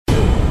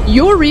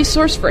Your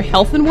resource for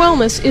health and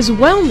wellness is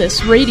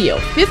Wellness Radio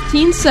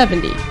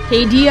 1570,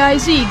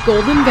 KDIZ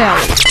Golden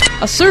Valley,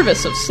 a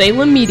service of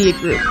Salem Media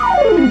Group.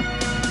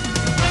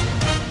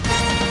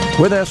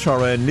 With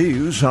SRN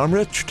News, I'm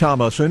Rich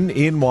Thomason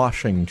in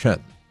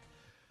Washington.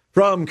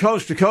 From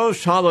coast to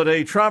coast,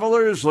 holiday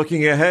travelers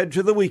looking ahead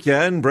to the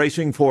weekend,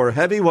 bracing for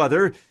heavy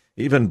weather,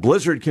 even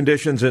blizzard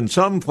conditions in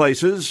some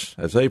places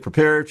as they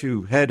prepare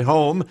to head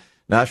home.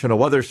 National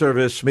Weather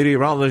Service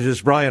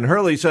meteorologist Brian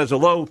Hurley says a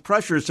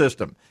low-pressure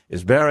system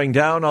is bearing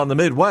down on the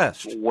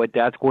Midwest. What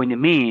that's going to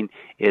mean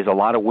is a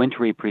lot of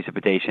wintry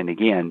precipitation,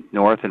 again,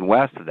 north and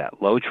west of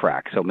that low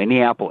track. So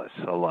Minneapolis,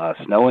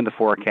 snow in the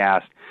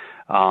forecast,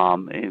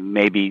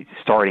 maybe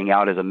starting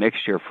out as a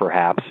mixture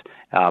perhaps,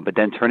 but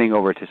then turning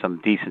over to some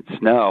decent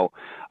snow.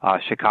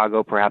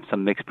 Chicago, perhaps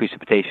some mixed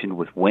precipitation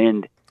with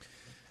wind.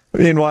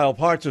 Meanwhile,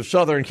 parts of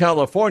Southern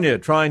California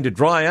trying to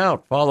dry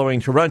out following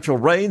torrential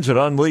rains that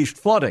unleashed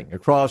flooding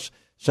across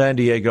San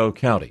Diego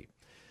County.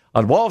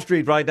 On Wall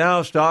Street right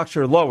now, stocks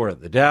are lower.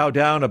 The Dow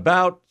down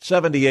about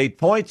 78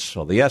 points,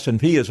 while the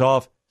S&P is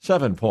off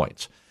 7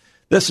 points.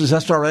 This is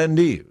SRN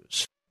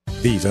News.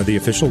 These are the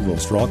official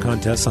rules for all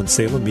contests on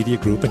Salem Media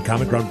Group and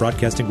Common Ground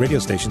Broadcasting radio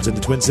stations in the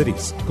Twin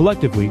Cities.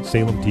 Collectively,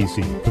 Salem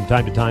TC. From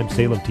time to time,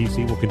 Salem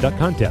TC will conduct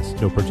contests.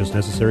 No purchase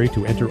necessary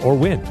to enter or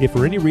win. If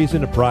for any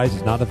reason a prize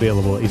is not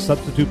available, a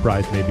substitute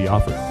prize may be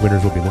offered.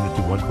 Winners will be limited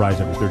to one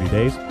prize every 30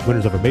 days.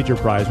 Winners of a major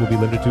prize will be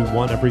limited to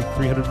one every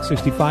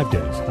 365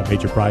 days. A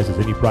major prize is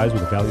any prize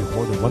with a value of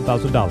more than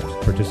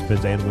 $1,000.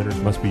 Participants and winners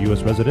must be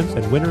U.S. residents,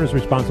 and winner is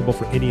responsible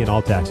for any and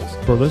all taxes.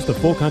 For a list of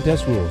full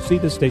contest rules, see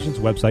this station's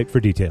website for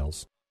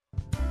details.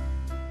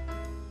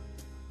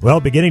 Well,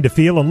 beginning to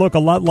feel and look a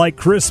lot like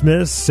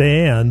Christmas,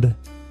 and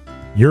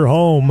you're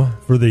home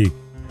for the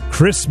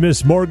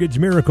Christmas Mortgage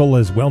Miracle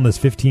as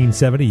Wellness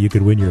 1570. You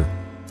could win your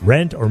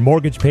rent or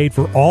mortgage paid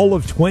for all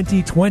of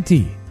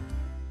 2020.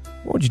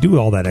 What would you do with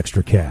all that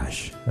extra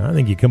cash? I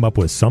think you come up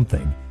with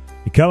something.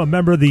 Become a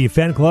member of the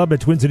fan club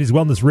at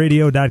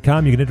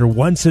TwinCitiesWellnessRadio.com. You can enter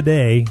once a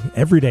day,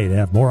 every day, to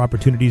have more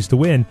opportunities to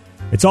win.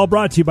 It's all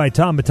brought to you by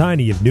Tom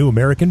Mattini of New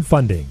American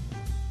Funding.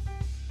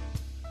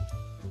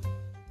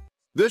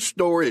 This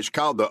story is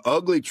called The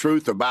Ugly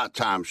Truth About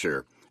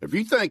Timeshare. If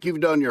you think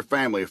you've done your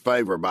family a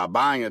favor by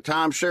buying a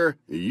timeshare,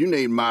 you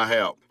need my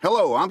help.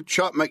 Hello, I'm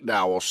Chuck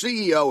McDowell,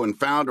 CEO and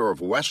founder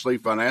of Wesley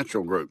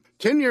Financial Group.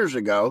 10 years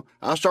ago,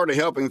 I started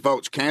helping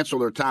folks cancel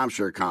their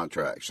timeshare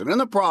contracts, and in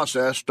the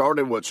process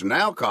started what's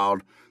now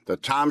called the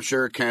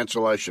timeshare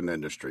cancellation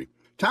industry.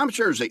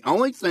 Timeshare is the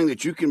only thing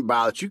that you can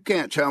buy that you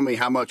can't tell me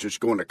how much it's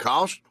going to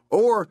cost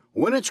or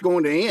when it's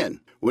going to end.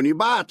 When you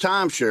buy a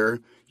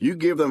timeshare, you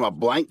give them a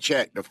blank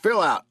check to fill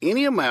out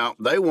any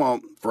amount they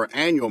want for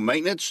annual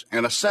maintenance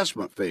and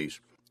assessment fees.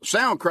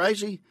 Sound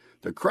crazy?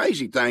 The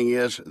crazy thing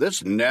is,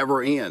 this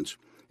never ends.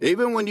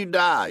 Even when you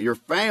die, your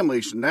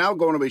family's now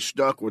going to be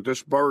stuck with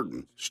this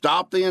burden.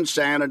 Stop the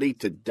insanity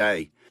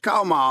today.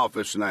 Call my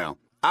office now.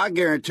 I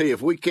guarantee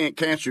if we can't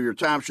cancel your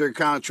timeshare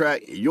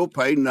contract, you'll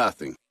pay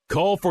nothing.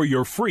 Call for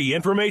your free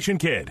information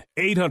kit.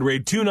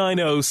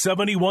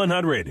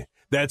 800-290-7100.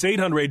 That's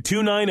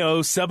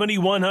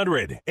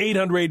 800-290-7100.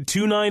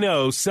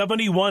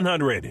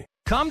 800-290-7100.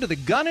 Come to the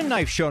Gun and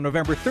Knife Show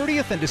November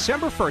 30th and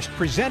December 1st,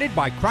 presented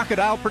by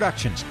Crocodile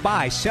Productions.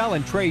 Buy, sell,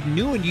 and trade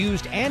new and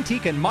used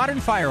antique and modern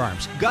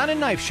firearms. Gun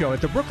and Knife Show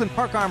at the Brooklyn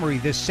Park Armory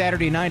this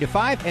Saturday 9 to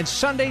 5 and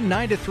Sunday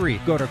 9 to 3.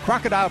 Go to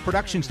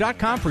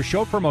crocodileproductions.com for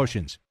show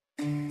promotions.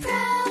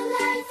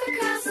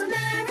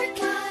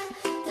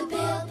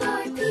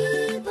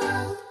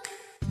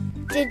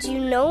 Did you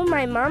know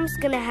my mom's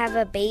gonna have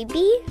a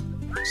baby?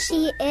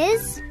 She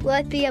is? Will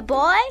it be a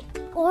boy?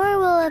 Or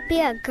will it be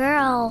a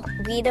girl?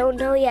 We don't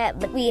know yet,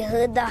 but we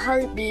heard the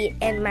heartbeat,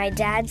 and my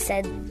dad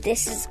said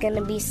this is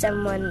gonna be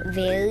someone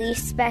very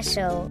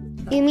special.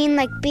 You mean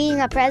like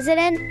being a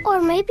president? Or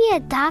maybe a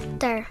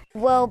doctor.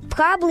 Well,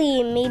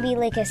 probably maybe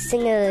like a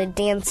singer or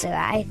dancer,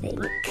 I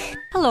think.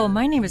 Hello,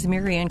 my name is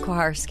Marianne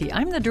Koharski.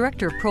 I'm the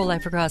director of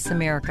Pro-Life Across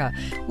America.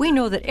 We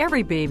know that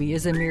every baby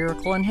is a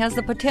miracle and has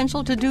the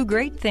potential to do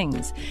great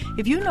things.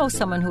 If you know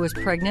someone who is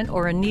pregnant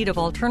or in need of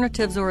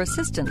alternatives or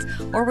assistance,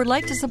 or would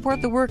like to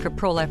support the work of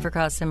Pro-Life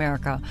Across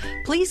America,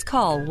 please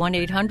call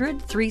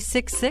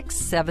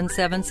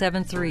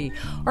 1-800-366-7773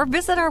 or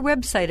visit our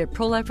website at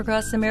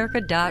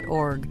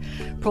prolifeacrossamerica.org.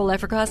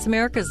 Pro-Life Across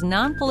America is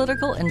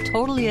non-political and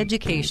totally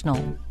educational.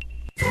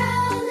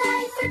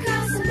 Pro-Life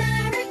Across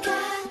America,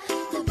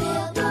 the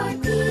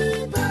Billboard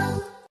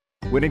people.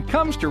 When it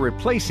comes to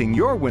replacing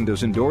your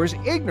windows and doors,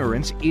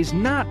 ignorance is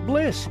not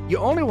bliss. You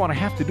only want to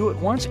have to do it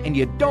once, and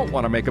you don't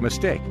want to make a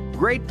mistake.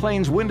 Great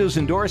Plains Windows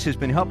and Doors has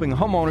been helping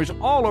homeowners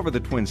all over the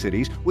Twin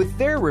Cities with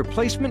their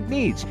replacement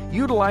needs,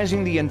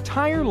 utilizing the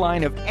entire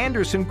line of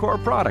Anderson Core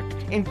product,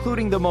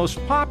 including the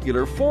most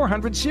popular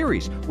 400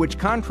 series, which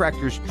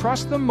contractors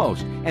trust the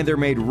most, and they're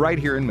made right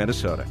here in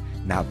Minnesota.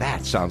 Now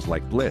that sounds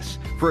like bliss.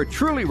 For a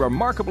truly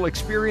remarkable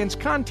experience,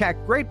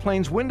 contact Great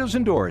Plains Windows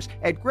and Doors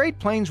at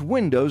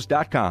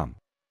GreatPlainsWindows.com.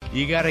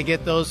 You got to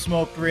get those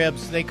smoked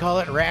ribs. They call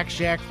it Rack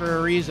Shack for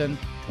a reason.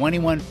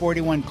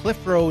 2141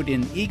 Cliff Road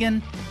in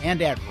Eagan.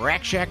 and at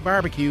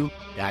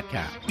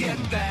RackShackBarbecue.com. Get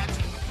that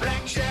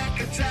Rack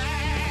Shack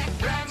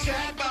attack, Rack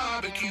Shack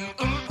barbecue.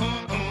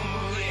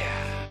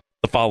 Yeah.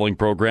 The following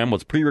program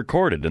was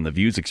pre-recorded, and the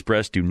views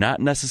expressed do not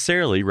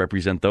necessarily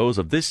represent those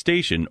of this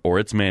station or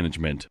its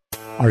management.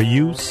 Are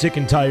you sick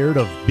and tired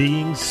of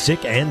being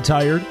sick and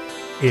tired?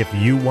 If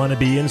you want to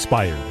be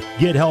inspired,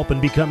 get help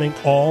in becoming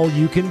all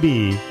you can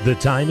be, the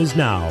time is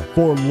now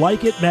for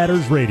Like It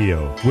Matters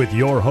Radio with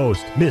your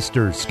host,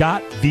 Mr.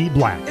 Scott V.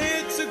 Black.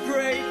 It's a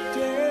great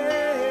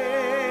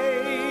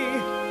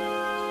day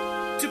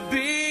to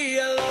be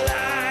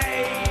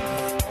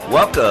alive.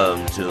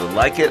 Welcome to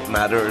Like It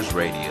Matters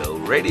Radio.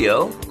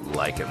 Radio,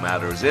 like it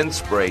matters,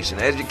 inspiration,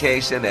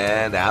 education,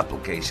 and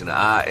application.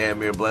 I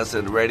am your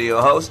blessed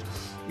radio host,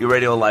 your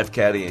radio life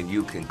caddy, and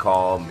you can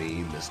call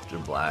me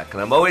Mr. Black.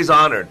 And I'm always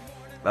honored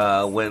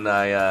when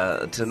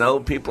to know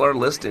people are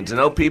listening, to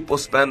know people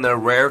spend their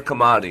rare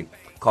commodity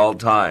called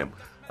time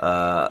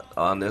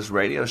on this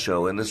radio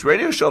show. And this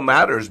radio show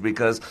matters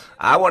because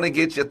I want to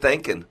get you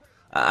thinking.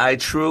 I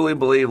truly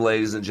believe,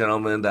 ladies and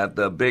gentlemen, that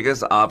the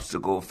biggest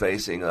obstacle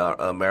facing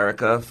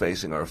America,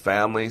 facing our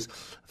families,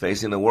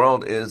 facing the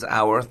world is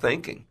our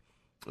thinking.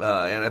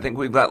 And I think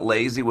we've got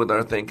lazy with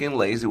our thinking,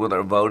 lazy with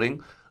our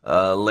voting,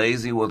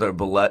 lazy with our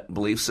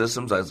belief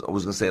systems. I was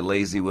going to say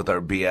lazy with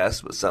our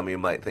BS, but some of you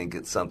might think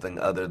it's something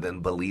other than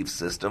belief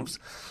systems.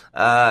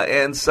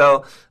 And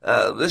so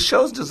this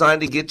show's designed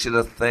to get you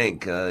to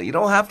think. You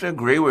don't have to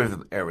agree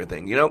with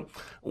everything. You know,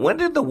 when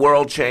did the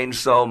world change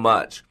so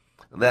much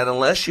that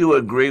unless you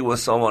agree with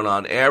someone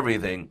on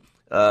everything,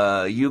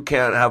 you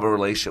can't have a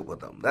relationship with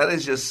them? That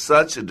is just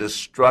such a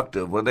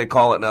destructive, what they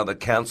call it now, the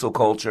cancel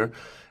culture.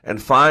 And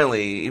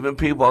finally, even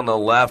people on the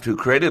left who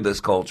created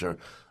this culture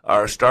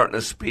are starting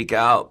to speak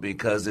out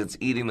because it's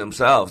eating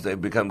themselves.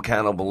 They've become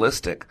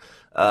cannibalistic.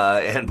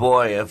 And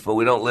boy, if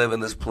we don't live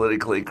in this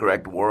politically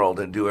correct world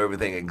and do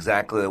everything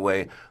exactly the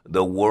way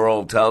the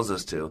world tells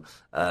us to,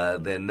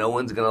 then no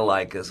one's going to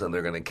like us and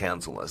they're going to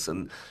cancel us.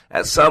 And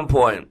at some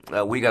point,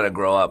 we got to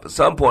grow up. At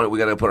some point, we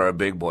got to put our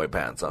big boy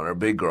pants on, our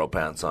big girl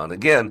pants on.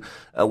 Again,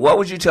 what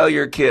would you tell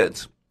your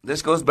kids?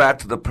 This goes back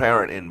to the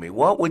parent in me.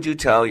 What would you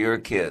tell your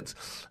kids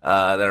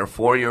that are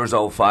 4 years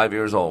old, 5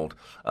 years old,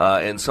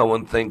 and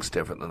someone thinks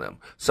different than them?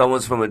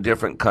 Someone's from a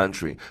different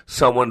country.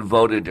 Someone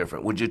voted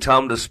different. Would you tell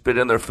them to spit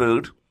in their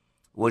food?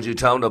 Would you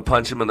tell them to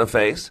punch them in the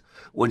face?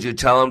 Would you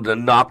tell them to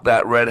knock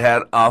that red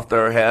hat off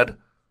their head?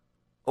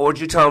 Or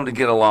would you tell them to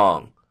get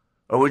along?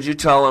 Or would you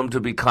tell them to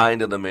be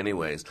kind to them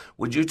anyways?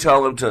 Would you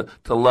tell them to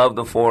love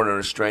the foreigner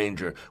or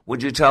stranger?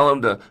 Would you tell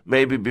them to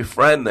maybe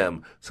befriend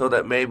them so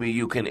that maybe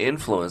you can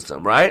influence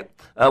them, right?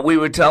 We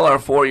would tell our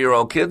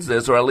 4-year-old kids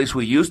this, or at least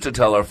we used to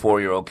tell our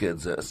 4-year-old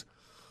kids this.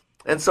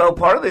 And so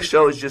part of this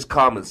show is just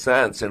common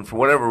sense. And for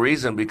whatever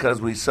reason,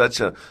 because we're such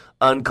a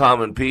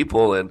uncommon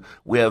people and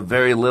we have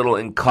very little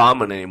in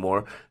common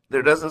anymore,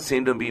 there doesn't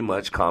seem to be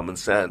much common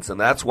sense. And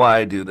that's why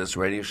I do this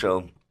radio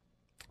show.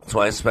 That's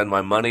why I spend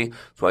my money.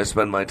 That's why I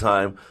spend my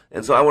time.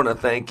 And so I want to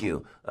thank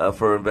you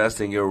for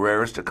investing your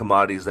rarest of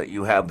commodities that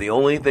you have. The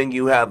only thing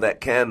you have that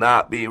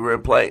cannot be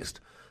replaced,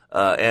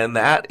 and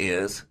that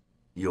is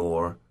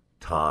your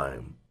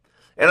time.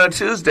 And on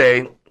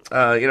Tuesday,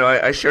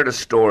 I shared a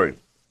story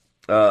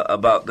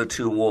about the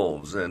two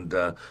wolves. And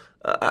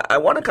I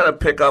want to kind of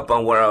pick up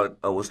on where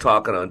I was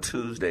talking on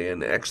Tuesday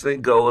and actually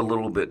go a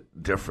little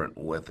bit different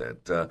with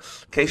it. In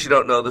case you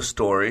don't know the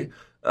story,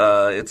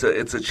 it's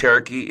a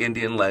Cherokee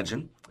Indian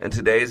legend. And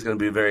today is going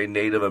to be very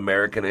Native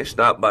American-ish,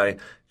 not by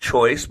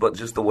choice, but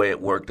just the way it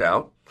worked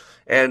out.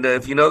 And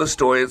if you know the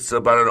story, it's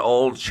about an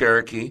old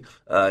Cherokee,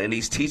 and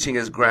he's teaching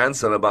his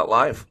grandson about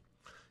life.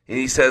 And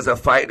he says, "A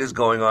fight is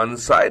going on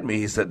inside me,"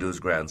 he said to his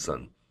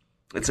grandson.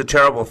 "It's a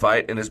terrible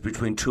fight, and it's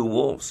between two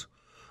wolves.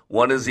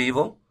 One is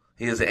evil.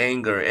 He has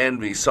anger,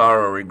 envy,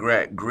 sorrow,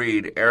 regret,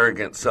 greed,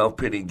 arrogance,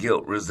 self-pity,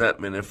 guilt,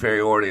 resentment,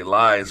 inferiority,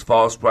 lies,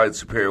 false pride,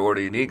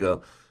 superiority, and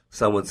ego."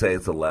 Some would say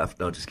it's the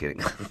left. No, just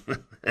kidding.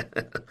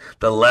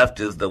 The left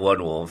is the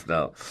one wolf.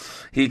 No.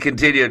 He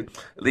continued,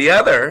 "The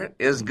other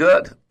is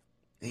good.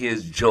 He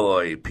is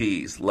joy,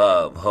 peace,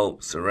 love,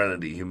 hope,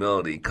 serenity,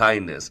 humility,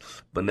 kindness,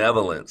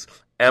 benevolence,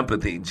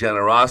 empathy,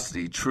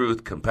 generosity,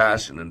 truth,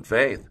 compassion, and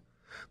faith.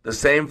 The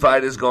same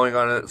fight is going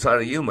on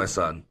inside of you, my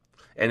son,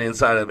 and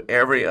inside of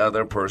every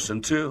other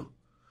person too."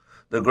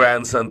 The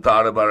grandson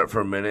thought about it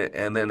for a minute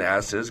and then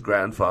asked his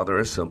grandfather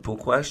a simple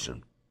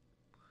question.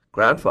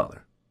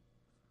 "Grandfather,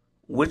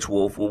 which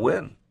wolf will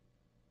win?"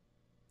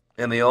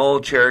 And the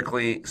old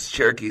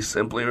Cherokee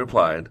simply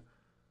replied,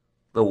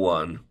 "The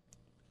one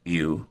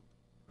you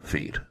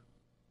feed."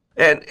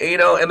 And,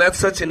 and that's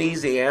such an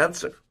easy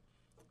answer.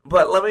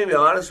 But let me be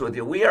honest with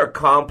you. We are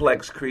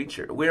complex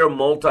creatures. We are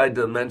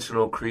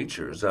multidimensional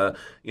creatures.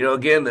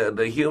 Again,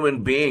 the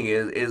human being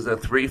is a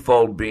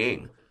threefold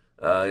being.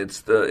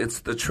 It's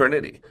the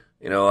Trinity.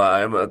 You know,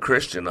 I'm a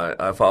Christian.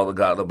 I follow the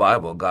God of the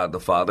Bible, God the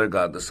Father,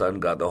 God the Son,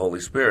 God the Holy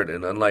Spirit.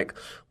 And unlike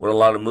what a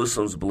lot of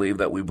Muslims believe,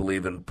 that we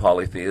believe in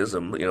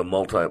polytheism, you know,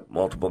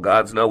 multiple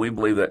gods, no, we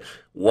believe that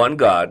one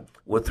God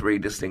with three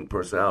distinct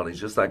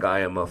personalities. Just like I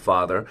am a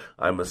father,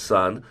 I'm a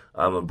son,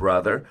 I'm a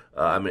brother,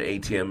 I'm an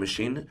ATM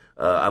machine,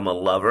 I'm a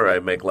lover, I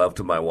make love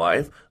to my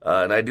wife,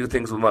 and I do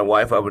things with my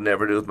wife I would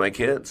never do with my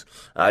kids.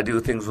 I do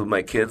things with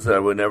my kids that I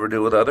would never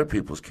do with other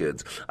people's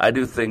kids. I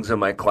do things in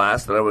my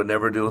class that I would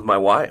never do with my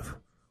wife.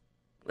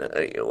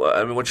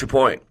 I mean, what's your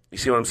point? You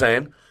see what I'm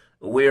saying?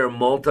 We are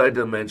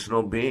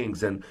multidimensional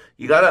beings, and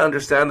you got to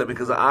understand that,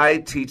 because I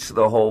teach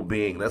the whole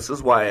being. This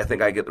is why I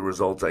think I get the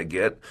results I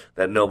get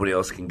that nobody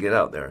else can get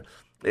out there,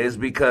 is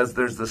because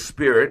there's the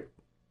spirit.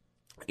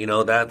 You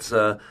know, that's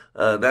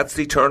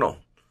eternal.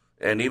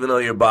 And even though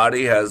your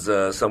body has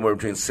somewhere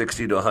between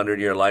 60 to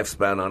 100-year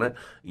lifespan on it,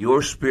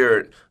 your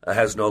spirit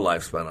has no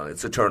lifespan on it.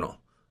 It's eternal.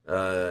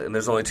 And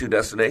there's only two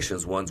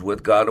destinations. One's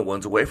with God and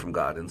one's away from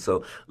God. And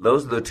so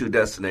those are the two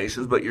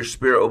destinations, but your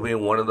spirit will be in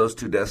one of those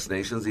two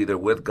destinations, either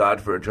with God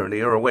for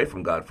eternity or away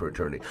from God for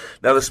eternity.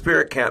 Now, the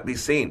spirit can't be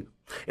seen.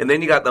 And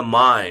then you got the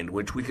mind,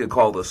 which we could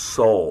call the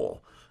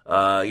soul.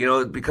 You know,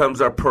 it becomes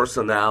our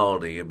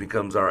personality. It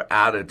becomes our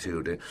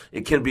attitude.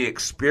 It can be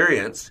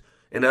experienced.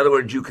 In other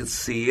words, you could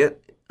see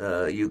it.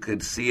 You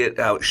could see it,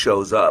 how it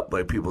shows up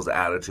by people's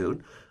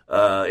attitude.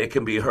 It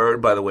can be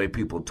heard by the way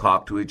people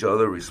talk to each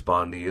other,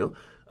 respond to you.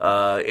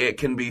 It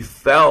can be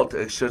felt,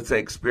 I should say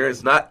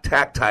experienced, not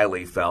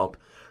tactilely felt,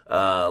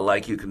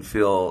 like you can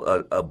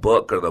feel a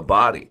book or the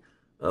body,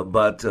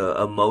 but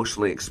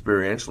emotionally,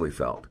 experientially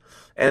felt.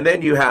 And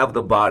then you have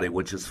the body,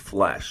 which is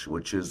flesh,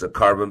 which is a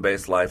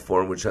carbon-based life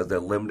form, which has a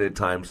limited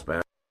time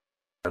span,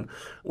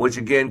 which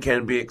again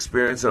can be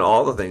experienced, and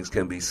all the things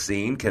can be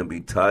seen, can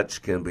be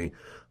touched, can be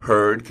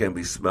heard, can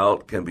be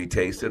smelt, can be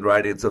tasted,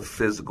 right? It's a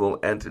physical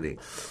entity.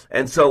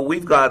 And so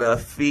we've got to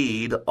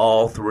feed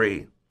all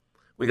three.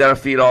 We got to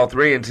feed all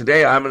three. And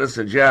today I'm going to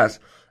suggest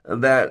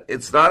that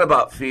it's not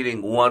about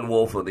feeding one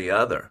wolf or the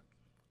other,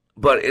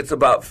 but it's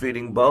about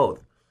feeding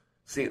both.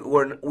 See,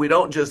 we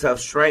don't just have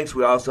strengths,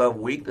 we also have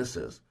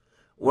weaknesses.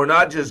 We're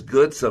not just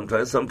good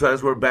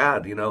sometimes we're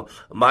bad. You know,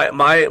 my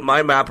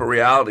map of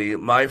reality,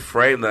 my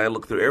frame that I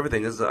look through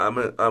everything is I'm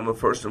a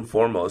first and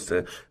foremost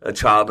a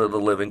child of the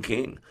living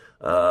King.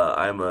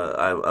 I'm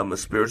a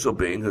spiritual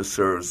being who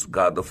serves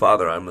God the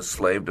Father. I'm a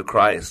slave to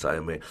Christ.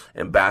 I'm an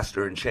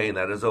ambassador in chain.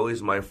 That is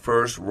always my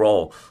first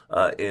role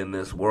in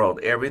this world.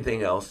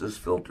 Everything else is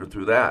filtered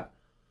through that.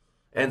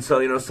 And so,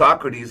 you know,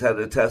 Socrates had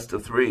a test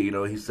of three. You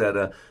know, he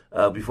said,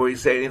 before you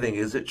say anything,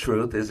 is it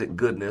truth, is it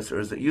goodness,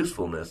 or is it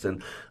usefulness?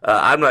 And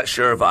I'm not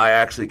sure if I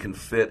actually can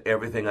fit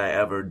everything I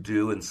ever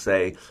do and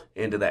say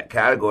into that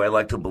category. I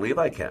like to believe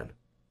I can.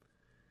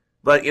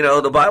 But, you know,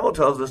 the Bible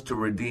tells us to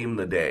redeem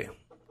the day,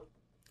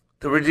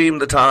 to redeem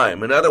the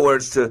time. In other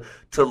words,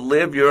 to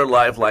live your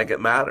life like it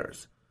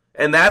matters.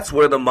 And that's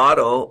where the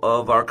motto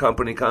of our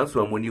company comes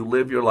from. When you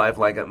live your life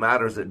like it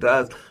matters, it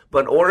does.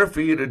 But in order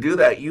for you to do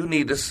that, you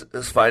need to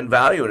find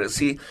value in it.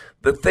 See,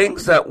 the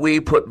things that we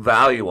put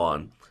value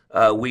on,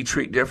 we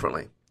treat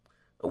differently.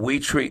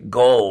 We treat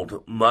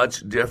gold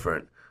much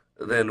different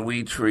than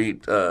we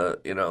treat,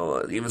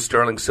 even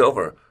sterling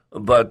silver,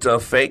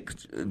 but fake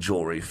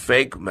jewelry,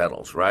 fake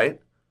metals, right?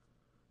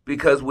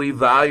 Because we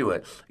value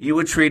it. You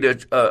would treat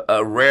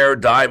a rare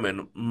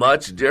diamond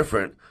much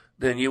different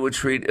than you would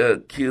treat a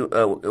cubic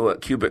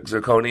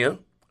zirconia,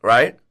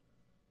 right?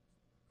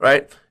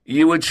 Right?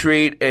 You would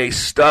treat a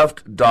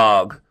stuffed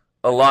dog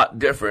a lot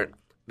different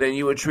than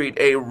you would treat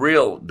a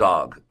real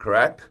dog,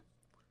 correct?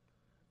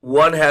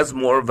 One has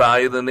more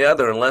value than the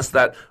other, unless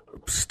that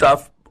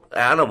stuffed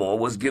animal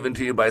was given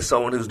to you by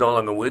someone who's no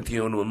longer with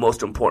you and the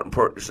most important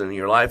person in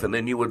your life, and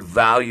then you would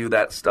value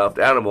that stuffed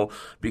animal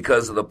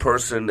because of the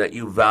person that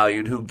you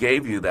valued who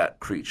gave you that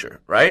creature,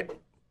 right?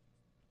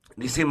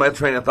 You see my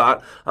train of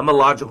thought? I'm a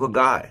logical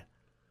guy.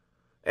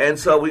 And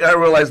so we got to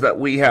realize that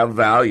we have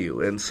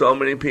value, and so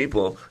many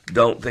people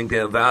don't think they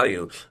have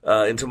value.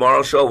 In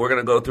tomorrow's show, we're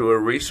going to go through a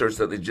research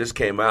that they just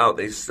came out.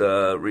 They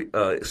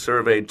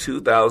surveyed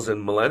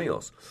 2,000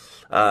 millennials,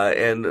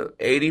 and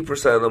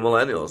 80% of the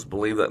millennials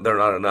believe that they're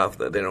not enough,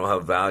 that they don't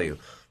have value,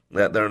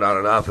 that they're not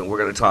enough, and we're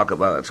going to talk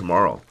about it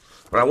tomorrow.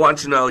 But I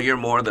want you to know you're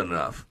more than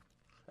enough.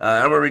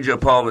 I'm going to read you a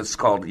poem. It's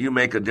called You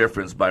Make a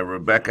Difference by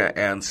Rebecca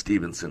Ann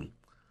Stevenson.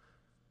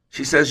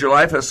 She says, your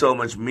life has so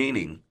much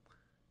meaning,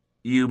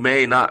 you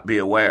may not be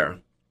aware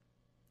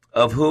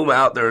of whom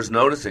out there is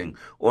noticing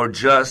or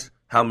just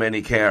how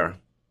many care.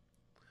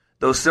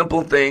 Those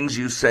simple things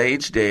you say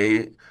each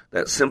day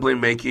that simply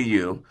make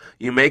you,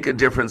 you make a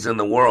difference in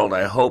the world.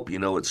 I hope you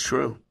know it's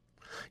true.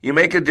 You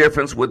make a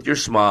difference with your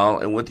smile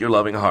and with your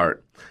loving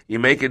heart. You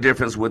make a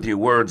difference with your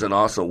words and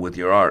also with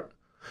your art.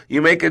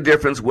 You make a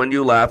difference when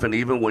you laugh and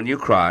even when you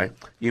cry.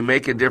 You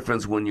make a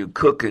difference when you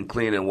cook and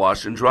clean and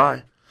wash and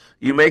dry.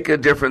 You make a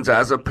difference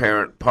as a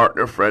parent,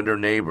 partner, friend, or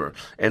neighbor,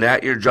 and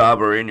at your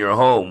job or in your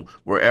home,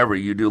 wherever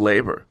you do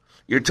labor.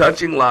 You're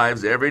touching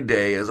lives every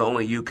day as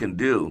only you can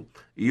do.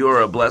 You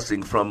are a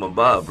blessing from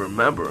above.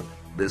 Remember,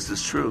 this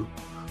is true.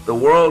 The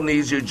world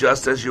needs you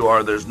just as you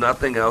are. There's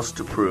nothing else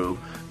to prove,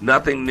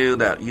 nothing new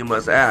that you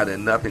must add,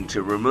 and nothing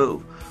to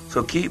remove.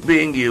 So keep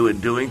being you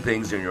and doing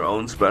things in your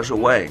own special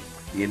way.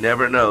 You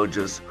never know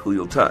just who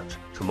you'll touch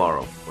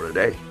tomorrow or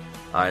today.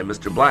 I am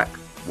Mr. Black.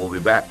 We'll be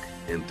back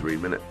in 3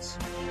 minutes.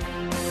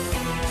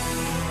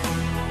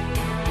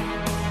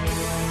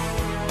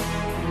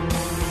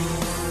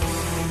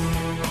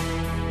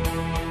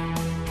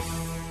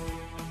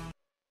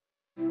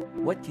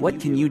 What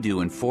can you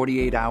do in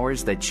 48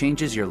 hours that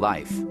changes your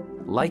life?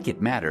 Like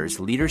It Matters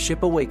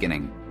Leadership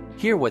Awakening.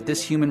 Hear what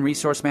this human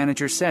resource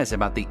manager says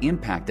about the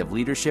impact of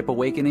Leadership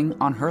Awakening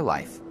on her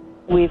life.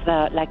 With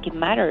Like It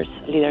Matters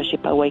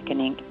Leadership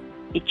Awakening,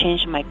 it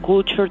changed my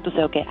culture to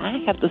say, okay, I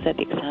have to set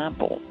the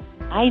example.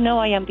 I know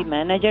I am the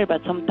manager,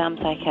 but sometimes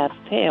I have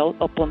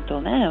failed up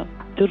until now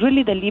to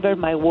really deliver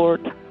my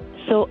word.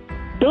 So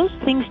those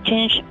things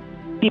changed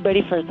the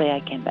very first day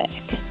I came back.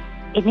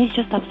 And it's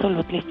just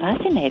absolutely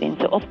fascinating.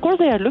 So, of course,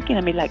 they are looking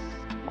at me like,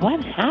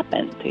 what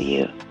happened to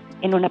you?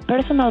 And on a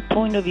personal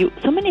point of view,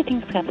 so many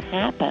things have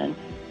happened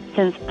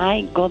since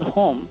I got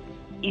home.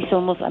 It's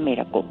almost a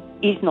miracle.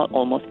 It's not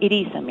almost, it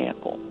is a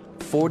miracle.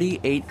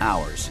 48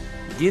 hours.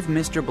 Give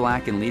Mr.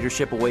 Black and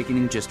Leadership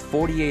Awakening just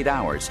 48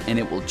 hours, and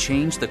it will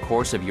change the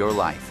course of your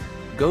life.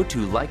 Go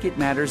to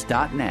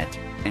likeitmatters.net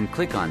and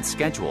click on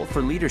Schedule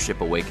for Leadership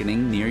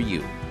Awakening near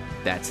you.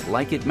 That's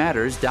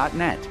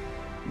likeitmatters.net.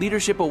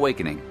 Leadership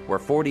Awakening, where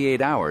 48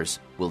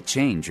 hours will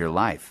change your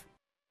life.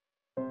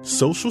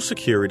 Social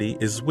Security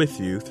is with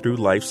you through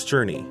life's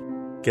journey.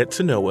 Get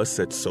to know us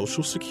at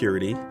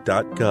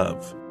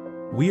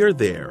socialsecurity.gov. We are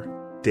there,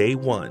 day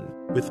one,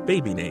 with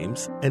baby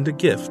names and a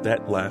gift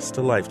that lasts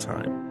a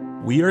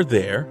lifetime. We are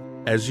there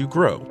as you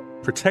grow,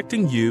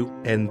 protecting you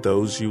and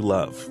those you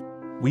love.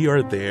 We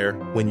are there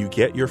when you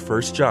get your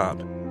first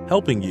job,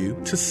 helping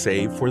you to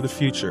save for the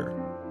future.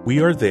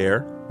 We are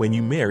there when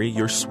you marry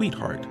your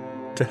sweetheart,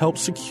 to help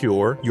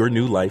secure your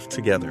new life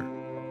together.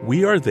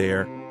 We are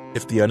there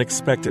if the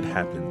unexpected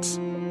happens,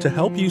 to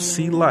help you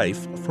see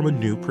life from a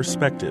new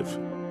perspective.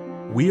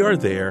 We are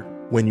there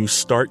when you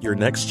start your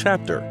next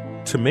chapter,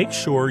 to make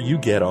sure you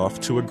get off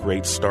to a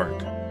great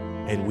start.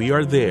 And we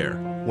are there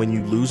when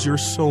you lose your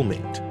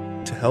soulmate,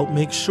 to help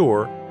make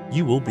sure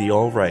you will be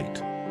all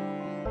right.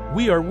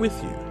 We are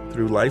with you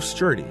through life's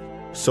journey.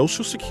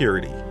 Social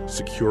Security,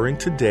 securing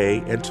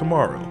today and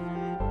tomorrow.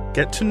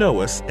 Get to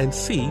know us and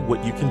see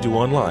what you can do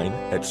online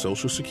at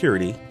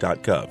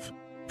socialsecurity.gov.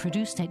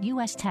 Produced at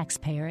U.S.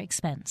 taxpayer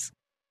expense.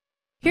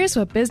 Here's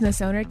what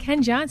business owner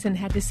Ken Johnson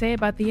had to say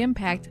about the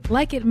impact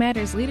Like It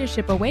Matters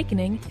Leadership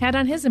Awakening had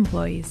on his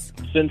employees.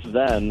 Since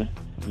then,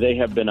 they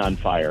have been on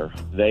fire.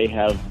 They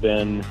have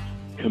been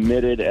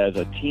committed as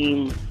a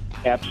team,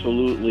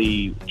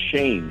 absolutely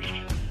changed.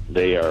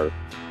 They are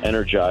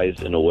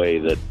energized in a way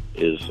that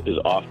is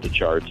off the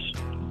charts,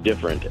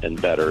 different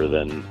and better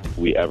than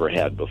we ever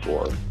had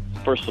before.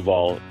 First of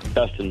all,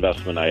 best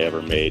investment I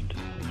ever made.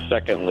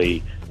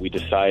 Secondly, we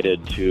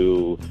decided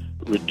to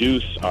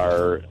reduce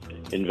our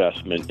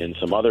investment in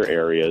some other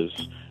areas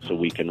so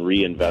we can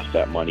reinvest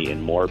that money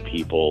in more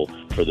people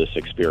for this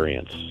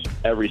experience.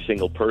 Every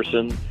single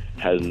person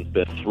has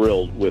been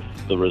thrilled with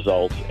the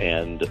results,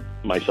 and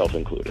myself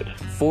included.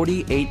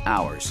 48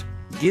 hours.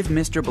 Give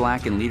Mr.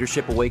 Black and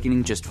Leadership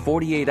Awakening just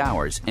 48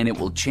 hours, and it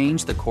will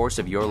change the course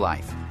of your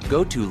life.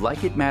 Go to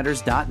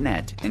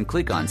likeitmatters.net and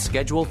click on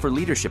Schedule for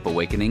Leadership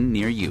Awakening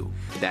near you.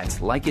 That's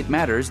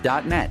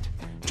likeitmatters.net.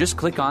 Just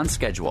click on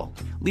Schedule.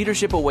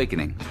 Leadership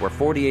Awakening, where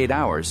 48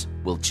 hours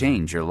will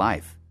change your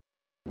life.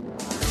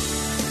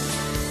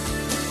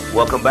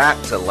 Welcome back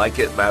to Like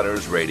It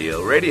Matters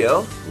Radio.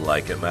 Radio,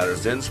 like it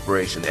matters,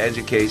 inspiration,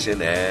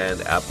 education,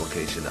 and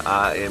application.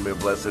 I am your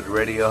blessed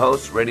radio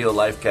host, Radio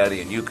Life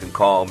Caddy, and you can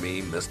call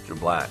me Mr.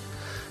 Black.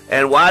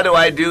 And why do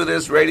I do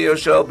this radio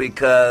show?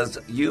 Because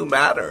you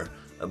matter.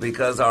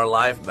 Because our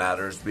life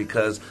matters.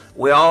 Because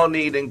we all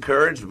need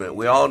encouragement.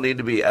 We all need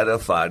to be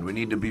edified. We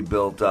need to be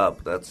built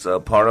up. That's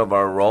part of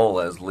our role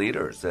as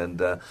leaders.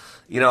 And,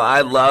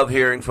 I love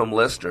hearing from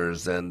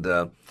listeners. And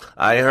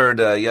I heard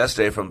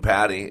yesterday from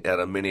Patty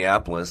out of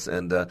Minneapolis.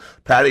 And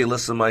Patty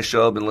listened to my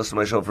show, been listening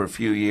to my show for a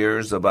few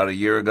years. About a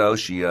year ago,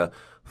 she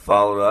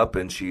followed up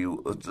and she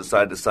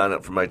decided to sign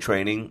up for my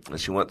training. And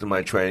she went through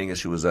my training and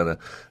she was at a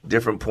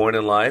different point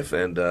in life.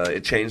 And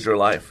it changed her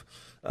life.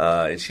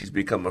 And she's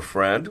become a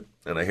friend.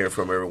 And I hear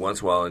from her every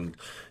once in a while. And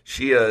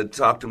she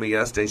talked to me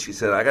yesterday. And she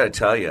said, I got to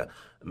tell you,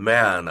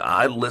 man,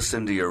 I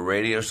listened to your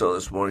radio show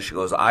this morning. She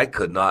goes, I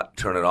could not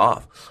turn it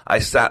off. I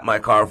sat in my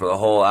car for the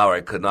whole hour.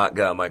 I could not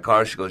get out of my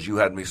car. She goes, you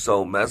had me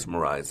so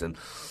mesmerized.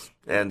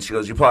 And she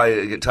goes, you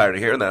probably get tired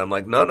of hearing that. I'm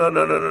like,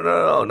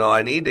 no,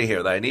 I need to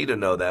hear that. I need to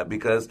know that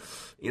because,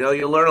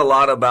 you learn a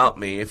lot about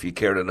me if you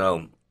care to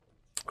know.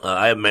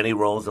 I have many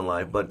roles in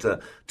life, but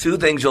two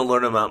things you'll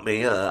learn about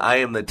me. I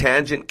am the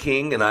tangent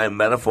king and I am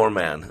metaphor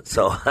man.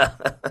 So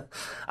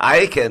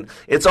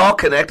it's all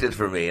connected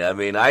for me. I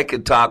mean, I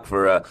could talk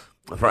for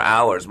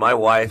hours. My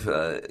wife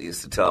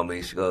used to tell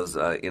me, she goes,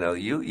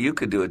 you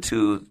could do a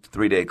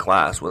 2-3 day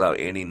class without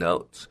any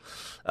notes.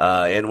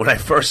 And when I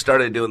first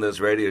started doing this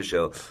radio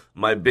show,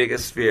 my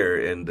biggest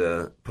fear, and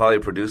probably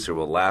a producer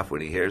will laugh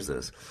when he hears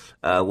this,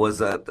 was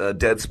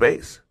dead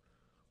space.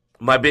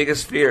 My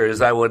biggest fear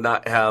is I would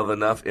not have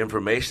enough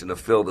information to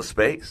fill the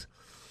space.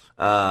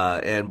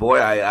 And boy,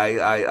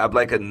 I'm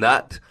like a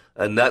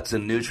nut's a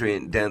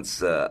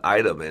nutrient-dense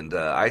item, and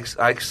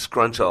I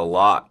scrunch a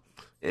lot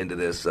into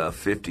this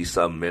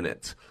 50-some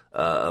minutes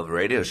of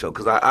radio show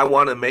because I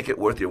want to make it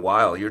worth your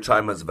while. Your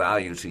time has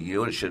value to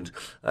you, and it should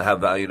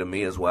have value to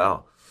me as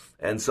well.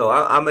 And so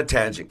I'm a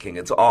tangent king.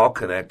 It's all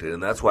connected,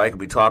 and that's why I can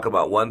be talking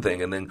about one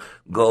thing and then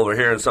go over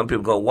here, and some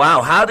people go,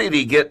 wow, how did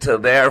he get to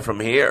there from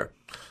here?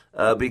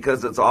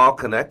 Because it's all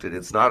connected.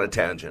 It's not a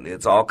tangent.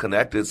 It's all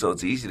connected, so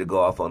it's easy to go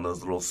off on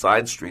those little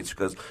side streets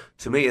because,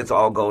 to me, it's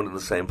all going to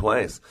the same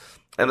place.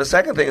 And the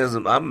second thing is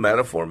I'm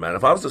Metaphor Man.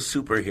 If I was a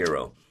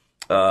superhero,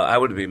 I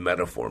would be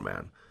Metaphor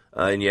Man.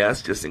 And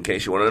yes, just in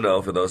case you want to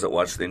know, for those that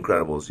watch The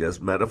Incredibles, yes,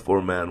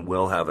 Metaphor Man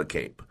will have a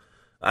cape.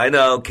 I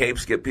know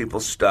capes get people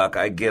stuck.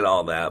 I get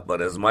all that.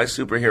 But as my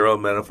superhero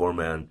Metaphor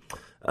Man,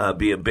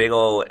 be a big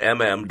old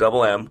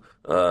double M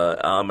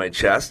on my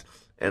chest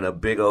and a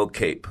big old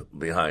cape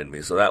behind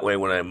me. So that way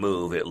when I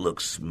move, it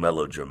looks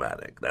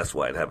melodramatic. That's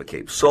why I'd have a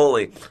cape.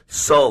 Solely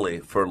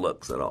for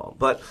looks at all.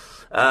 But,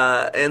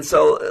 and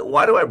so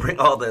why do I bring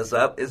all this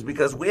up? Is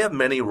because we have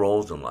many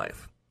roles in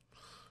life.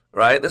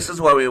 Right? This is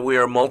why we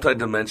are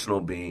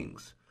multidimensional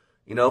beings.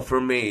 You know,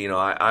 for me, you know,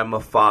 I'm a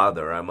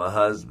father, I'm a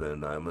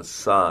husband, I'm a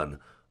son,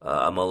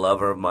 I'm a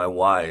lover of my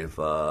wife,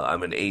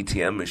 I'm an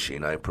ATM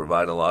machine. I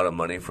provide a lot of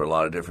money for a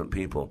lot of different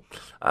people.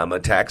 I'm a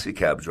taxi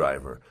cab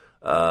driver.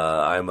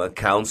 I'm a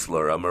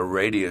counselor. I'm a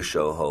radio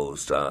show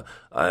host.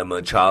 I'm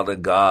a child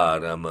of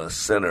God. I'm a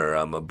sinner.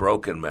 I'm a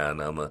broken man.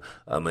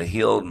 I'm a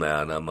healed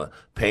man. I'm a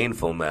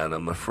painful man.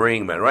 I'm a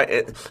freeing man.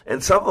 Right?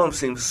 And some of them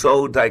seem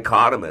so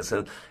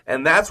dichotomous,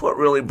 and that's what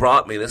really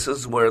brought me. This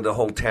is where the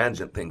whole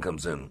tangent thing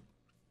comes in.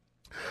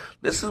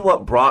 This is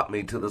what brought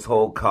me to this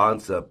whole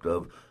concept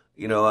of,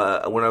 you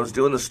know, when I was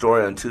doing the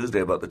story on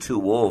Tuesday about the two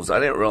wolves, I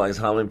didn't realize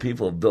how many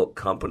people have built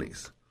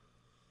companies,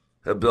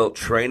 have built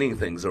training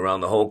things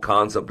around the whole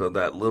concept of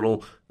that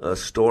little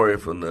story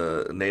from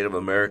the Native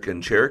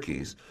American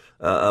Cherokees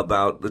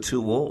about the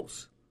two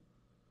wolves.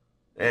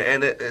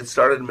 And it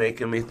started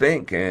making me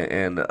think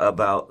and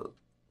about,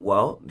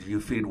 well, do you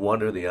feed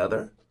one or the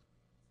other?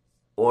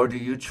 Or do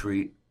you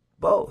treat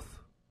both?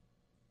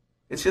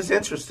 It's just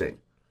interesting.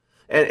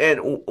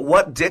 And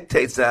what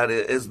dictates that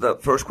is the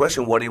first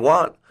question, what do you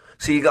want?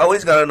 So you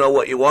always got to know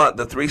what you want.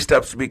 The 3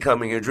 steps to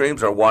becoming your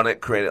dreams are want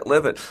it, create it,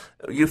 live it.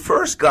 You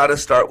first got to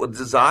start with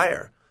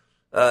desire.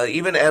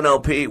 Even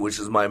NLP, which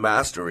is my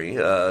mastery,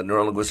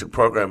 neuro-linguistic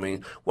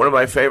programming, one of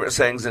my favorite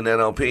sayings in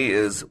NLP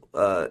is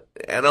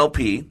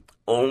NLP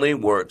only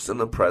works in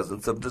the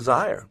presence of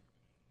desire.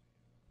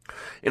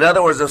 In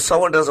other words, if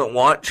someone doesn't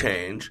want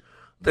change,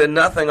 then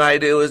nothing I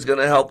do is going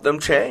to help them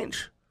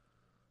change.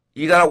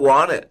 You got to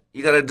want it.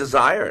 You got to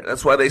desire it.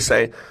 That's why they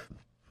say,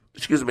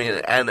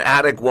 an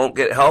addict won't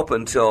get help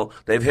until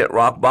they've hit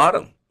rock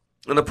bottom.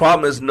 And the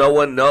problem is no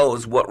one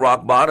knows what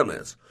rock bottom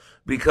is,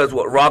 because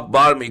what rock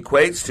bottom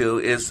equates to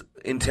is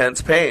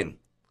intense pain.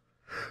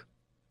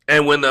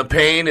 And when the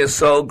pain is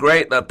so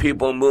great that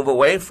people move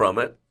away from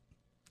it,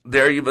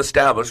 there you've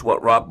established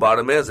what rock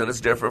bottom is, and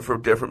it's different for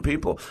different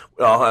people.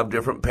 We all have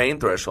different pain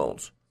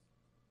thresholds.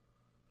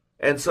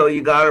 And so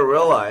you got to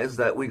realize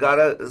that we got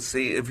to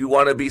see, if you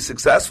want to be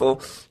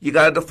successful, you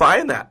got to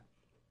define that.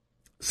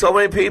 So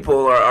many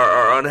people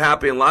are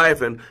unhappy in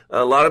life, and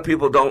a lot of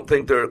people don't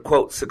think they're,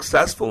 quote,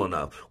 successful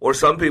enough. Or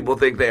some people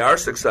think they are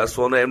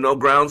successful and they have no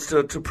grounds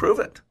to prove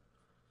it.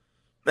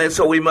 And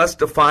so we must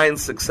define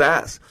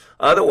success.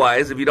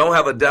 Otherwise, if you don't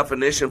have a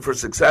definition for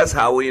success,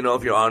 how will you know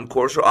if you're on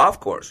course or off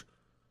course?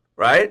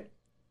 Right?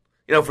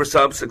 You know, for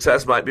some,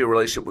 success might be a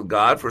relationship with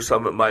God. For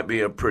some, it might be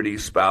a pretty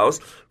spouse.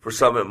 For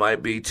some, it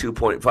might be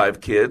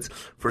 2.5 kids.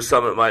 For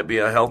some, it might be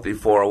a healthy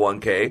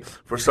 401k.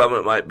 For some,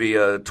 it might be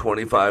a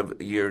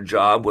 25-year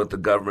job with the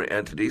government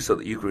entity so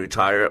that you can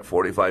retire at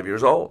 45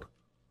 years old.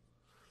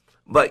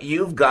 But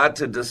you've got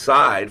to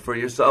decide for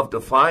yourself,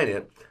 define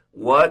it,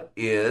 what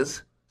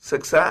is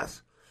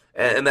success?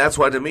 And that's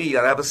why, to me, you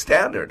got to have a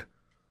standard.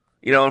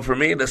 You know, and for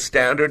me, the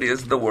standard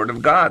is the Word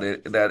of God.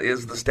 That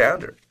is the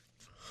standard.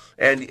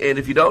 And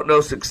if you don't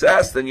know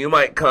success, then you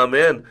might come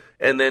in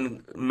and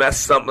then mess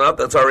something up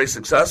that's already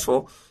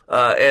successful,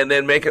 and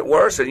then make it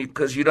worse,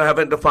 because you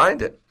haven't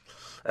defined it.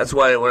 That's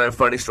why when I have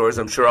funny stories,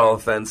 I'm sure I'll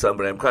offend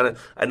somebody.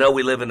 I know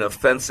we live in an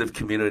offensive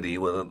community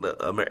where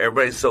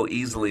everybody's so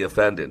easily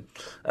offended.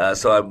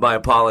 So my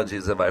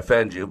apologies if I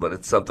offend you, but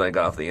it's something I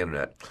got off the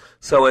internet.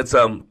 So it's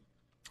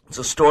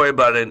a story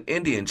about an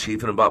Indian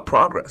chief and about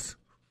progress.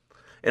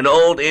 An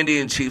old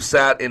Indian chief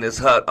sat in his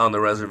hut on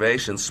the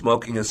reservation,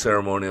 smoking a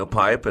ceremonial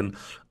pipe and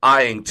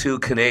eyeing 2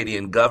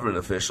 Canadian government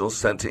officials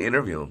sent to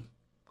interview him.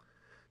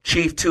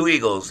 Chief Two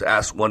Eagles,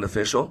 asked one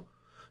official,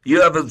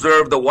 you have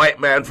observed the white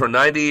man for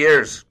 90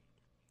 years.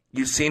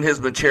 You've seen his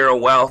material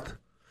wealth.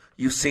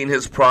 You've seen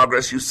his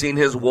progress. You've seen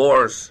his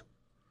wars.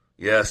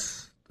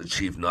 Yes, the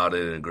chief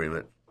nodded in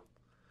agreement.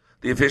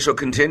 The official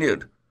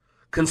continued,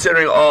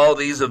 considering all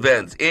these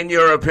events, in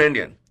your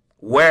opinion,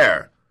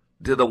 where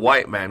did the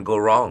white man go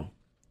wrong?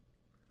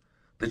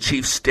 The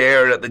chief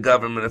stared at the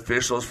government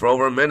officials for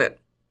over a minute,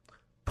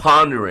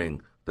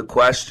 pondering the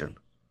question,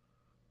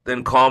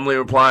 then calmly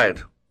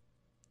replied,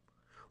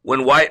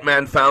 when white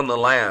man found the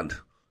land,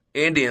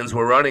 Indians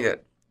were running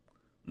it.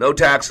 No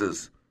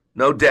taxes,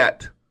 no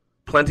debt,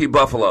 plenty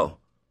buffalo,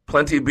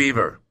 plenty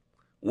beaver.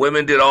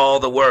 Women did all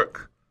the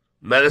work.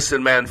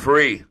 Medicine man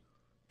free.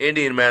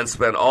 Indian man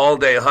spent all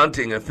day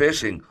hunting and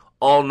fishing,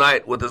 all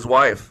night with his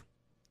wife.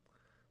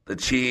 The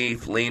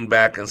chief leaned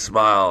back and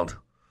smiled.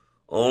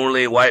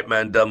 Only white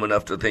man dumb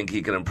enough to think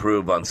he can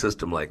improve on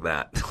system like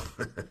that.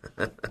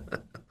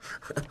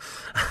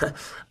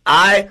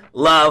 I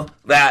love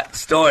that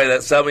story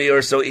that some of you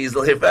are so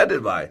easily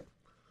offended by.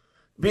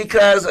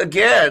 Because,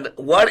 again,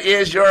 what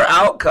is your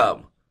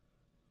outcome?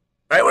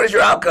 Right? What is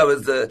your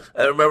outcome?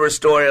 I remember a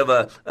story of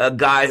a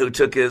guy who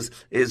took his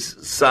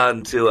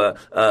son to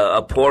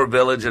a poor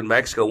village in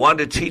Mexico,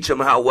 wanted to teach him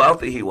how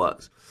wealthy he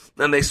was.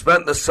 And they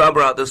spent the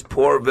summer out this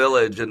poor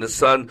village, and the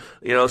son,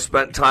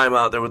 spent time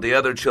out there with the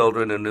other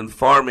children and in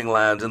farming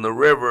lands and the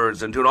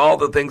rivers and doing all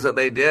the things that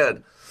they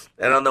did.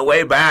 And on the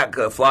way back,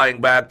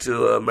 flying back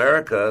to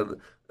America,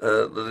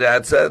 the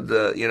dad said,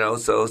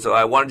 so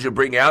I wanted you to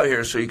bring you out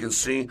here so you can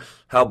see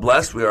how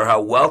blessed we are,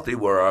 how wealthy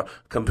we are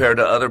compared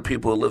to other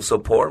people who live so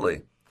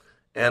poorly.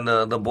 And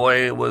the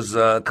boy was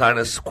kind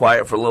of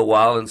quiet for a little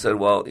while and said,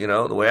 well,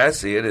 the way I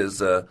see it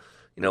is,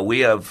 we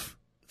have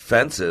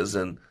fences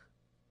and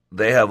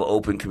they have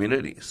open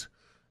communities.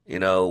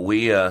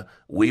 We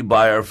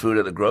buy our food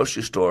at the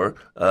grocery store.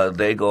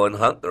 They go and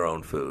hunt their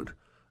own food.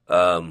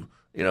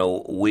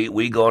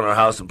 We go in our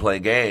house and play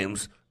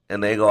games,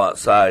 and they go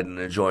outside and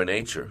enjoy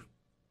nature.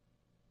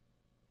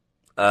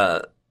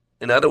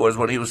 In other words,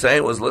 what he was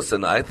saying was,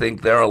 listen, I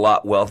think they're a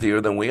lot wealthier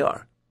than we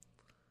are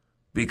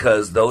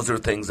because those are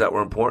things that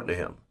were important to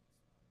him.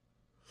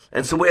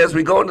 And so as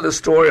we go into the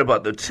story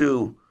about the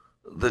two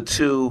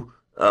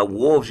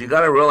wolves, you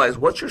got to realize,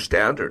 what's your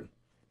standard?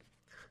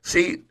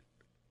 See,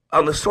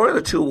 on the story of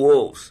the two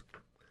wolves,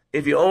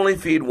 if you only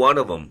feed one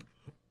of them,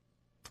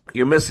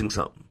 you're missing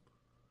something.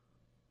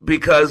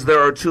 Because there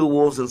are two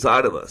wolves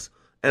inside of us,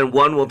 and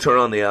one will turn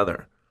on the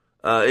other.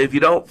 If you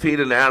don't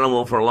feed an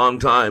animal for a long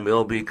time,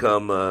 it'll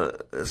become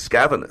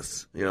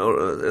scavenous,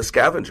 a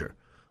scavenger,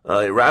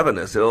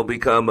 ravenous. It'll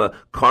become a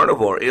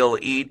carnivore. It'll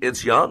eat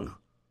its young.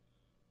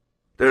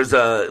 There's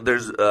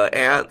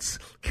ants,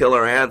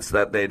 killer ants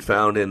that they'd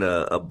found in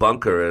a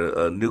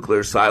bunker, a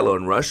nuclear silo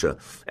in Russia,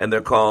 and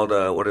they're called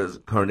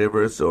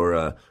carnivorous,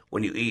 or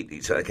when you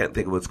eat. I can't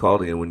think of what it's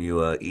called again. When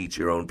you eat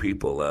your own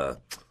people,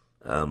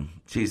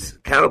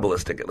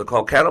 cannibalistic. They're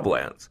called cannibal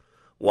ants.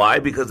 Why?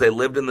 Because they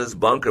lived in this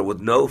bunker with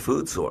no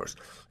food source.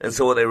 And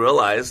so what they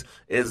realized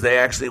is they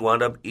actually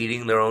wound up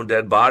eating their own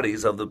dead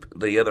bodies of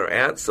the other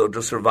ants, so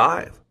to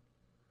survive.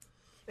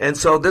 And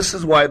so this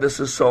is why this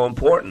is so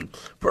important.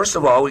 First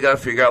of all, we got to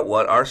figure out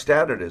what our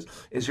standard is.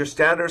 Is your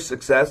standard of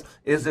success,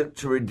 is it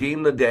to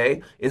redeem the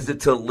day? Is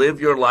it to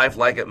live your life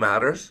like it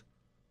matters?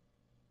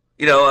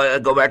 I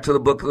go back to the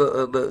book,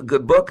 the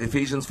good book,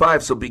 Ephesians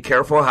 5. So be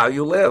careful how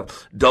you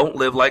live. Don't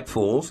live like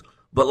fools,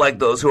 but like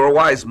those who are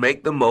wise.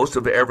 Make the most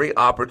of every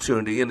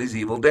opportunity in these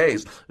evil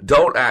days.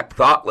 Don't act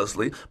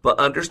thoughtlessly, but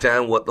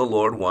understand what the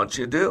Lord wants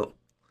you to do.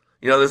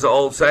 There's an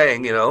old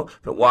saying,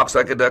 if it walks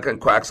like a duck and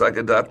quacks like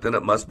a duck, then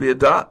it must be a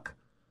duck.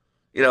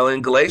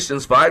 In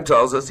Galatians 5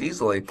 tells us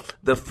easily,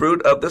 the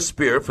fruit of the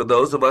Spirit, for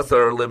those of us that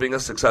are living a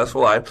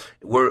successful life,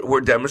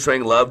 we're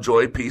demonstrating love,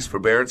 joy, peace,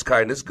 forbearance,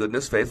 kindness,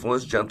 goodness,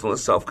 faithfulness,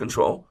 gentleness,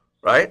 self-control,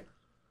 right?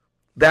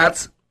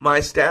 That's my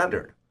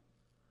standard.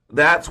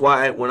 That's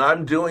why when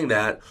I'm doing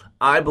that,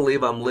 I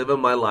believe I'm living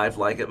my life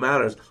like it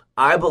matters.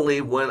 I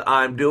believe when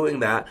I'm doing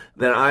that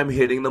I'm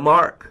hitting the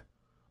mark.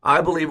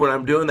 I believe when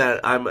I'm doing that,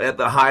 I'm at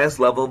the highest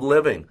level of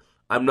living.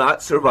 I'm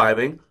not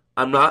surviving.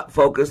 I'm not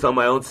focused on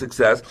my own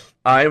success.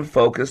 I'm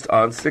focused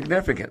on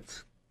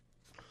significance.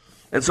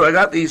 And so I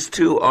got these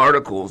two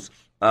articles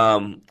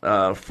from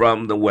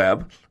the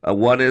web.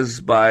 One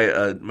is by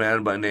a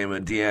man by the name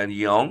of Dean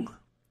Young,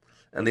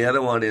 and the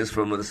other one is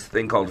from this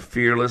thing called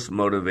Fearless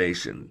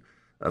Motivation.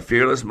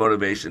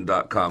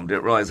 FearlessMotivation.com.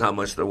 Didn't realize how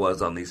much there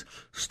was on these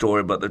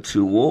story about the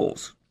two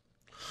wolves.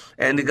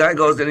 And the guy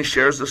goes and he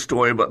shares the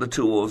story about the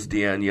two wolves,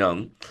 Dean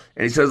Young.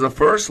 And he says the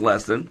first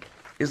lesson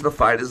is the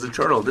fight is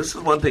eternal. This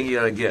is one thing you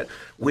got to get.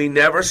 We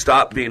never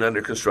stop being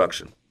under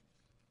construction.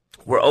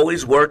 We're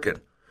always working.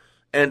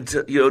 And,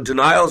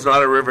 denial is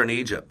not a river in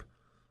Egypt.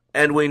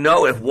 And we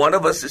know if one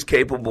of us is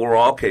capable, we're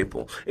all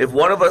capable. If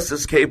one of us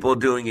is capable of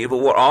doing evil,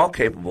 we're all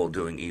capable of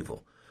doing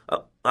evil.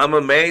 I'm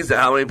amazed at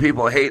how many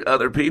people hate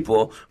other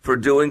people for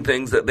doing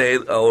things that they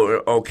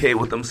are okay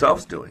with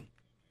themselves doing.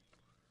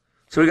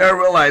 So we got to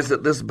realize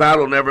that this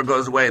battle never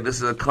goes away. This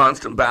is a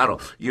constant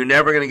battle. You're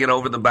never going to get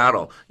over the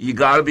battle. You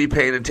got to be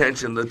paying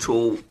attention to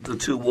the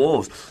two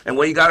wolves. And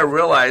what you got to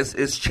realize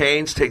is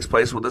change takes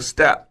place with a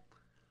step.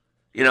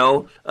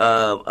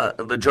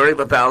 The journey of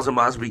 1,000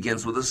 miles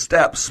begins with a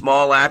step.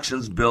 Small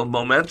actions build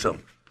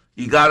momentum.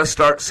 You got to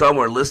start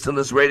somewhere. Listen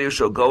to this radio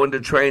show. Go into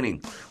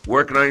training.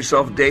 Working on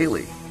yourself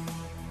daily.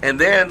 And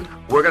then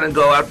we're going to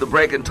go after the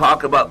break and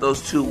talk about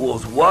those two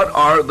wolves. What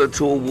are the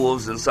two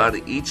wolves inside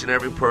of each and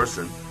every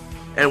person?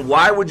 And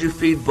why would you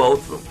feed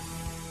both of them?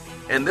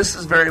 And this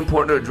is very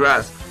important to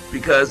address,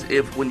 because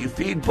when you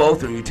feed both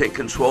of them, you take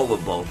control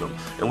of both of them.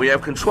 And when you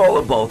have control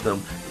of both of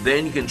them,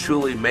 then you can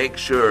truly make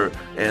sure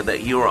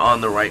that you are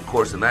on the right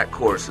course. And that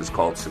course is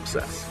called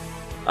success.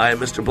 I am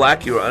Mr.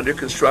 Black. You are under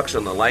construction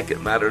on the Like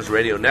It Matters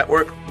Radio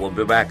Network. We'll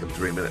be back in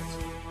 3 minutes.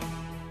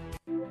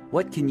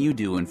 What can you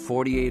do in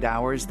 48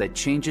 hours that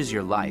changes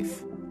your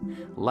life?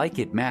 Like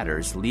It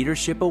Matters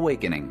Leadership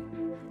Awakening.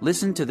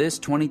 Listen to this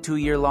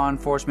 22-year law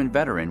enforcement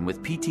veteran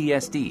with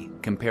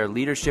PTSD compare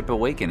Leadership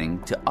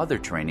Awakening to other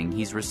training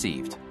he's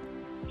received.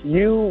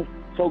 You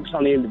focus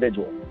on the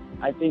individual.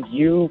 I think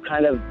you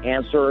kind of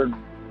answered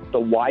the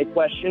why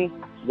question,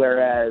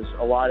 whereas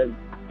a lot of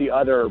the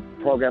other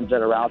programs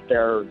that are out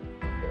there,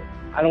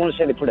 I don't want to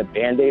say they put a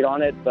Band-Aid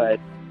on it, but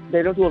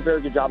they don't do a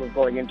very good job of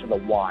going into the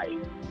why.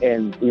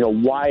 And,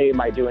 why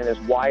am I doing this?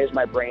 Why is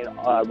my brain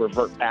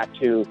revert back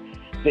to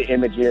the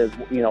images?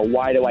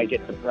 Why do I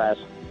get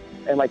depressed?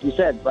 And like you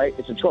said, right,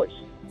 it's a choice.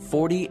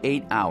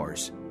 48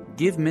 hours.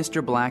 Give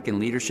Mr. Black and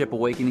Leadership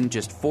Awakening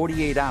just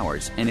 48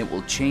 hours, and it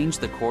will change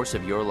the course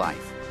of your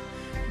life.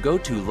 Go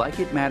to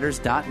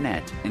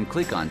likeitmatters.net and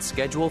click on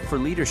Schedule for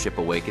Leadership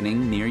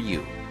Awakening near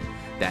you.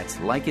 That's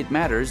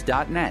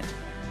likeitmatters.net.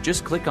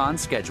 Just click on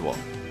Schedule.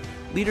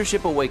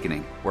 Leadership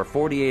Awakening, where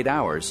 48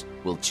 hours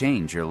will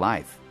change your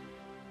life.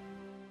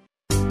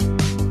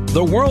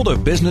 The world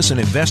of business and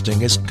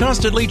investing is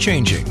constantly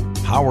changing.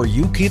 How are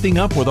you keeping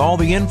up with all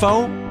the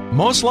info?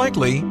 Most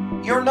likely,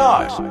 you're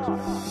not.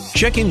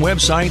 Checking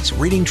websites,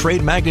 reading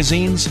trade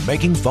magazines,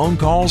 making phone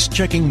calls,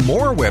 checking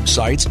more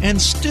websites,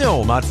 and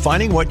still not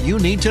finding what you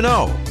need to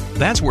know.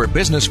 That's where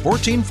Business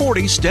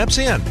 1440 steps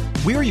in.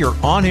 We're your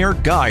on-air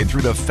guide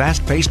through the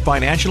fast-paced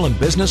financial and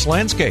business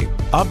landscape.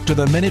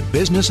 Up-to-the-minute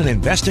business and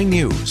investing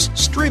news.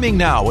 Streaming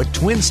now at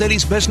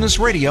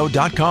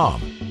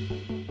TwinCitiesBusinessRadio.com.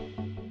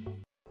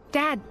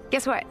 Dad,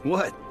 guess what?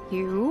 What?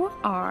 You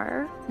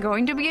are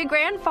going to be a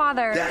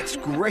grandfather. That's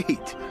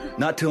great.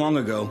 Not too long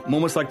ago,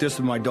 moments like this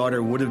with my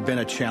daughter would have been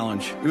a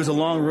challenge. It was a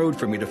long road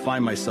for me to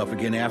find myself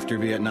again after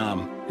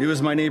Vietnam. It was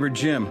my neighbor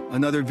Jim,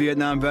 another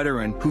Vietnam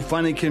veteran, who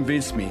finally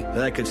convinced me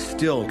that I could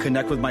still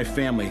connect with my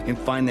family and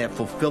find that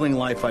fulfilling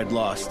life I'd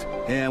lost.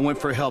 And I went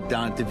for help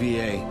down at the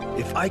VA.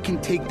 If I can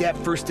take that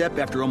first step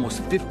after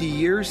almost 50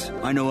 years,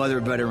 I know other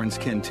veterans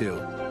can too.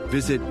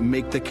 Visit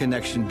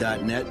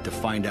MakeTheConnection.net to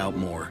find out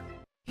more.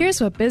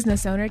 Here's what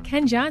business owner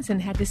Ken Johnson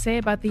had to say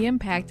about the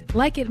impact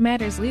Like It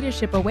Matters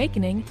Leadership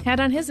Awakening had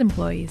on his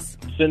employees.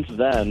 Since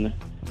then,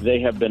 they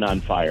have been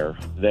on fire.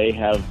 They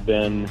have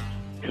been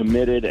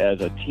committed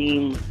as a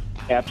team,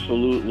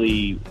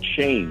 absolutely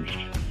changed.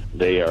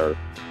 They are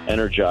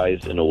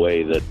energized in a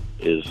way that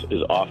is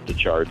off the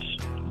charts,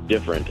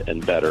 different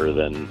and better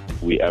than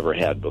we ever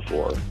had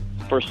before.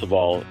 First of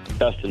all,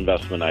 best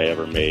investment I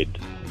ever made.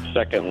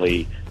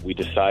 Secondly, we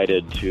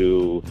decided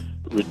to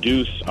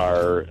reduce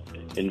our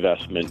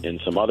investment in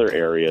some other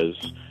areas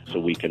so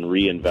we can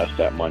reinvest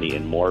that money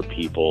in more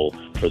people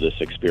for this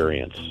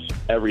experience.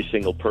 Every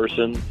single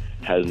person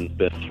has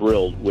been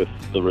thrilled with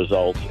the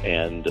results,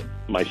 and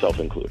myself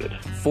included.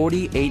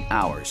 48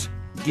 hours.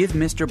 Give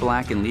Mr.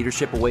 Black and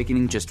Leadership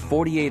Awakening just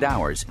 48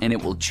 hours, and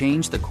it will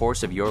change the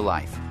course of your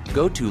life.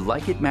 Go to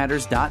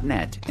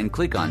likeitmatters.net and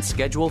click on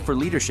Schedule for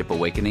Leadership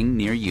Awakening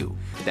near you.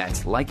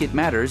 That's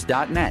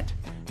likeitmatters.net.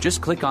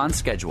 Just click on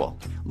Schedule.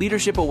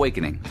 Leadership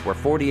Awakening, where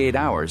 48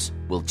 hours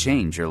will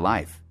change your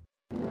life.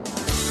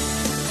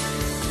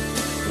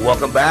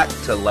 Welcome back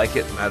to Like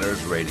It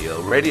Matters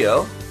Radio.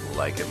 Radio,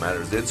 like it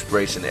matters,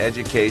 inspiration,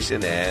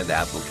 education, and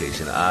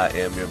application. I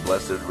am your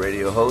blessed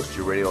radio host,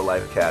 your radio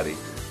life caddy,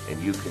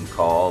 and you can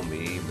call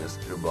me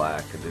Mr.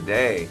 Black. And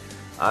today,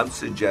 I'm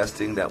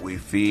suggesting that we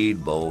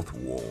feed both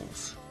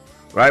wolves.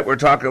 Right, we're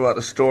talking about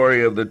the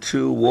story of the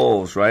two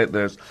wolves, right?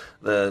 There's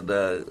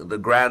the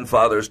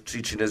grandfather's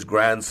teaching his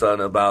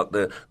grandson about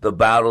the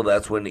battle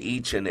that's within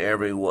each and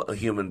every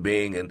human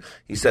being. And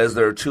he says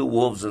there are two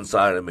wolves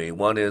inside of me.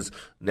 One is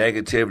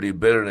negativity,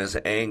 bitterness,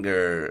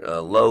 anger,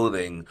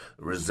 loathing,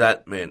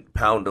 resentment,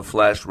 pound of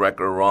flesh,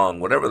 wreck or wrong,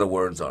 whatever the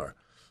words are.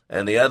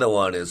 And the other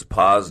one is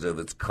positive,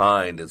 it's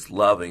kind, it's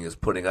loving, it's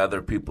putting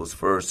other people's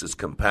first, it's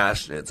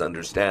compassionate, it's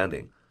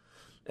understanding.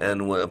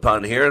 And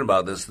upon hearing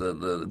about this,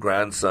 the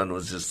grandson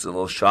was just a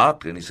little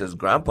shocked, and he says,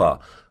 "Grandpa,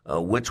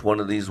 which one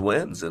of these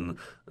wins?" And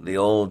the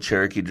old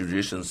Cherokee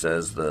tradition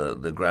says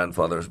the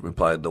grandfather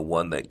replied, "The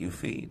one that you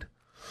feed."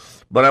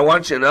 But I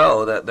want you to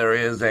know that there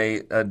is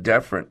a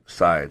different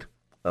side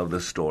of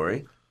the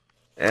story,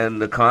 and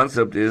the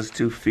concept is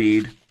to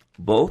feed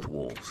both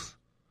wolves.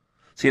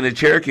 See, in the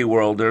Cherokee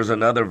world, there's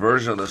another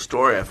version of the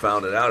story. I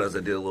found it out as I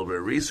did a little bit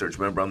of research.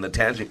 Remember, I'm the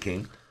Tangent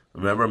King.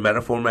 Remember,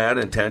 Metaphor Man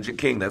and Tangent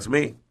King, that's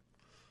me.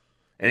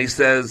 And he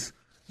says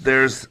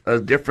there's a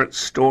different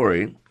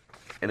story,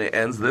 and it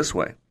ends this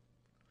way.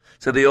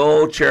 So the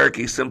old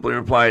Cherokee simply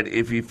replied,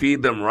 "If you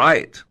feed them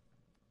right,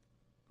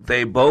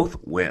 they both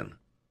win."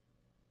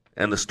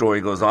 And the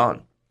story goes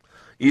on.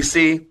 You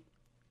see,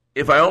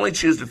 if I only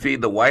choose to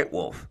feed the white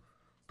wolf,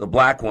 the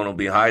black one will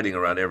be hiding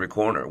around every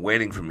corner,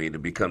 waiting for me to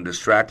become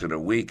distracted or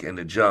weak and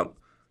to jump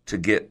to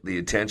get the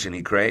attention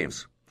he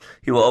craves.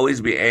 He will always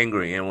be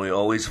angry and will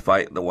always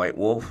fight the white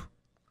wolf.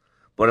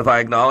 But if I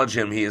acknowledge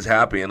him, he is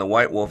happy, and the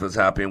white wolf is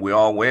happy, and we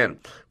all win.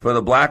 For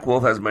the black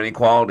wolf has many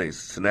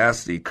qualities: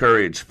 tenacity,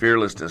 courage,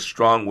 fearlessness,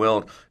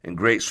 strong-willed, and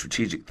great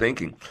strategic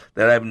thinking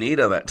that I have need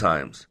of at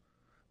times.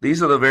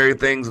 These are the very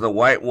things the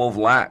white wolf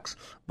lacks.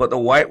 But the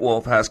white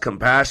wolf has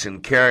compassion,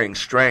 caring,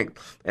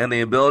 strength, and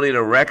the ability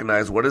to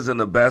recognize what is in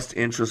the best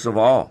interest of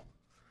all.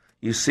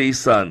 You see,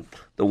 son,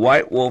 the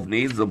white wolf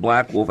needs the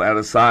black wolf at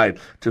his side.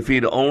 To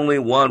feed only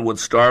one would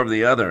starve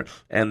the other,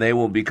 and they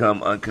will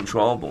become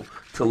uncontrollable.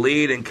 To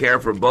lead and care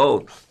for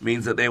both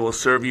means that they will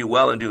serve you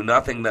well and do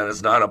nothing that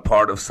is not a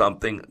part of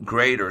something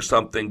greater,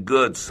 something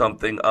good,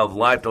 something of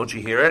life. Don't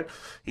you hear it?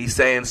 He's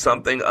saying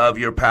something of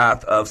your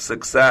path of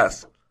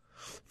success.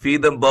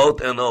 Feed them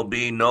both, and there'll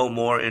be no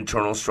more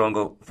internal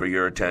struggle for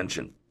your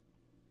attention.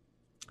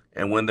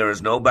 And when there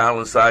is no battle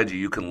inside you,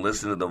 you can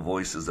listen to the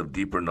voices of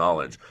deeper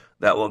knowledge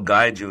that will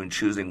guide you in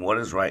choosing what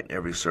is right in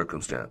every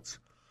circumstance.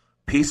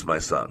 Peace, my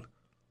son,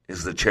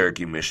 is the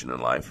Cherokee mission in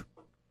life.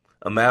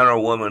 A man or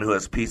a woman who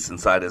has peace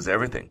inside has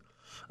everything.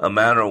 A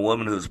man or a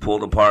woman who is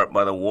pulled apart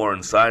by the war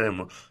inside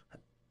him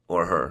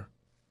or her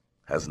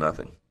has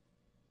nothing.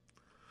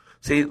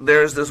 See,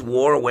 there's this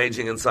war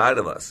waging inside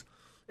of us.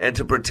 And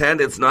to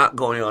pretend it's not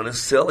going on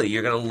is silly.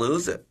 You're going to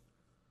lose it.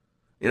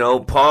 You know,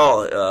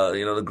 Paul,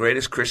 the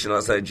greatest Christian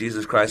outside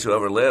Jesus Christ who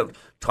ever lived,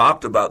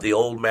 talked about the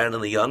old man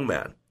and the young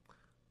man,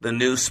 the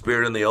new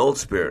spirit and the old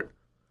spirit,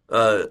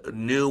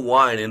 new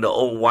wine into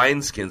old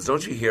wineskins.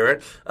 Don't you hear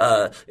it?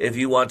 If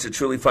you want to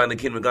truly find the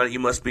kingdom of God, you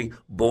must be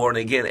born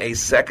again, a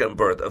second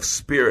birth of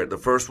spirit. The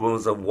first one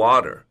was of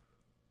water.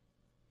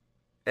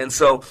 And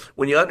so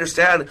when you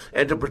understand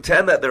and to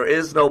pretend that there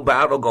is no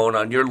battle going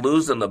on, you're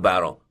losing the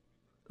battle.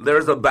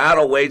 There's a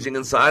battle waging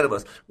inside of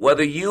us.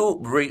 Whether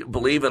you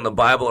believe in the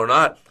Bible or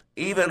not,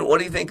 even, what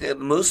do you think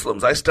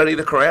Muslims? I study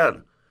the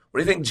Quran. What do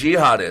you think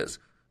jihad is?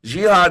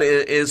 Jihad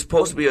is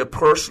supposed to be a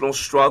personal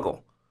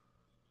struggle.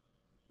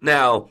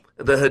 Now,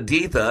 the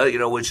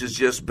Haditha, which is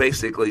just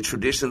basically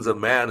traditions of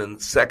man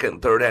and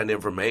second, third-hand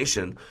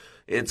information,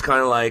 it's kind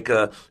of like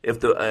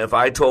if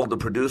I told the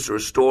producer a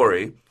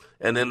story,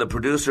 and then the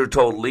producer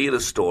told Lee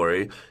the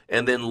story,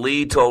 and then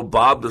Lee told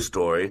Bob the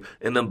story,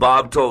 and then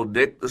Bob told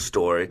Nick the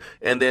story,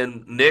 and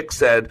then Nick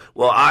said,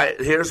 well,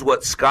 here's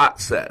what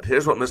Scott said.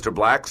 Here's what Mr.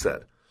 Black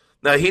said.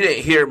 Now, he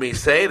didn't hear me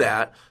say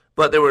that,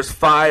 but there was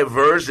 5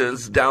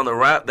 versions down the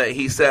route that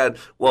he said,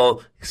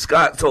 well,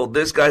 Scott told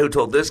this guy who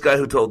told this guy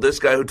who told this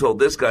guy who told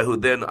this guy who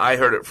then I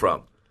heard it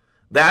from.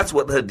 That's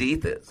what the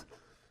Hadith is.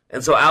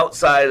 And so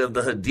outside of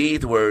the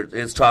Hadith, where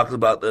it's talked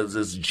about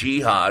this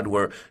jihad,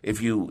 where if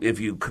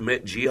you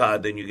commit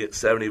jihad, then you get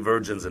 70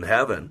 virgins in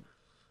heaven,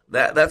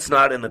 that's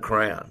not in the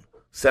Quran.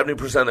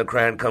 70% of the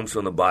Quran comes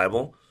from the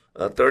Bible.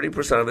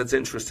 30% of it's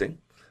interesting,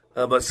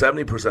 but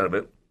 70% of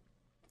it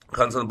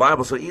comes from the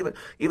Bible. So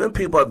even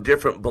people have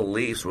different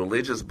beliefs,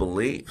 religious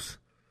beliefs,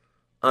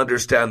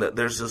 understand that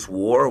there's this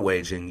war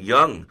waging.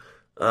 You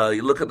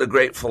look at the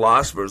great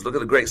philosophers, look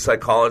at the great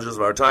psychologists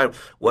of our time,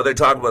 what they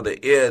talk about,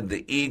 the id,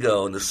 the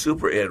ego, and the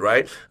super id,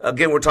 right?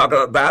 Again, we're talking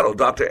about battle.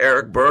 Dr.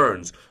 Eric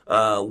Burns,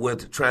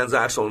 with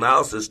transactional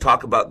analysis,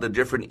 talk about the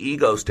different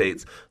ego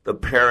states, the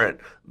parent,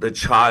 the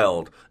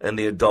child, and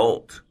the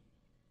adult.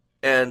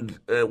 And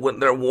when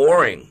they're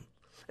warring.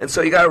 And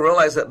so you got to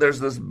realize that there's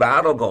this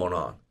battle going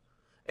on.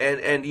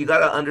 And you got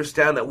to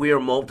understand that we are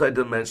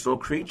multidimensional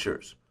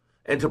creatures.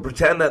 And to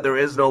pretend that there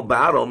is no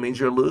battle means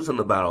you're losing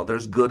the battle.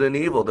 There's good and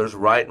evil. There's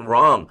right and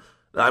wrong.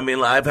 I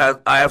mean, I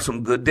have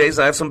some good days.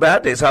 I have some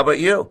bad days. How about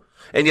you?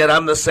 And yet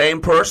I'm the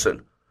same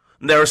person.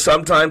 And there are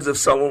sometimes if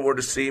someone were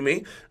to see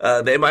me,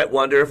 they might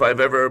wonder if I've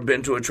ever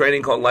been to a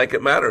training called Like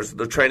It Matters,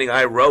 the training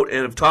I wrote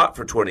and have taught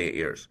for 28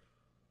 years.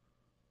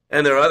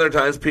 And there are other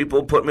times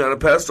people put me on a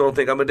pedestal and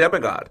think I'm a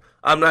demigod.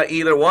 I'm not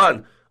either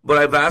one, but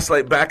I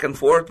vacillate back and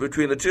forth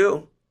between the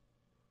two.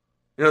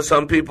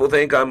 Some people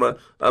think I'm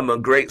a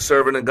great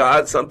servant of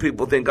God. Some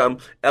people think I'm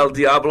El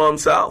Diablo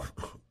himself.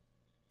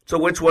 So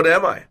which one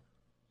am I?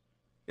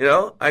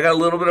 I got a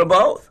little bit of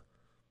both.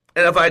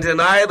 And if I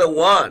deny the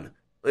one,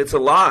 it's a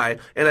lie,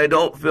 and I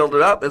don't build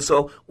it up. And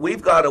so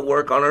we've got to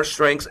work on our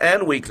strengths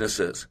and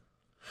weaknesses.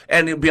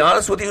 And to be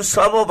honest with you,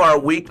 some of our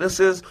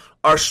weaknesses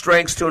are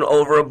strengths to an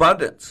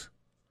overabundance.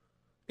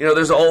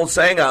 There's an old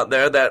saying out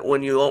there that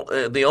when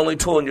the only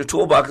tool in your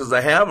toolbox is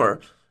a hammer,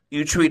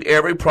 you treat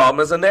every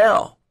problem as a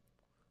nail.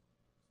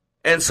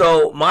 And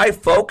so my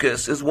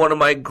focus is one of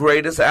my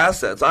greatest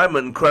assets. I'm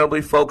an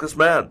incredibly focused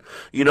man.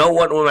 You know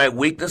what one of my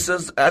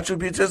weaknesses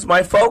attributes is?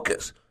 My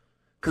focus.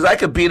 Because I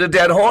could beat a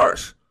dead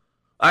horse.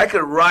 I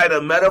could write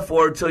a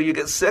metaphor until you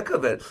get sick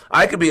of it.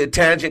 I could be a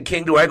tangent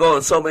king. Do I go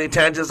on so many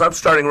tangents? I'm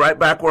starting right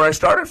back where I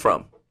started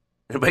from.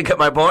 Anybody get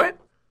my point?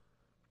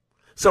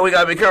 So we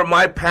got to be careful.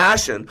 My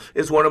passion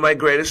is one of my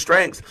greatest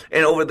strengths.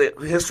 And over the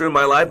history of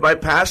my life, my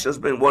passion has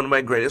been one of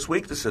my greatest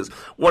weaknesses.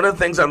 One of the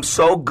things I'm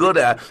so good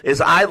at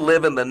is I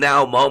live in the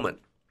now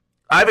moment.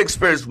 I've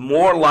experienced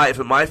more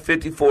life in my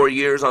 54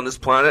 years on this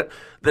planet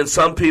than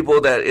some people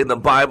that in the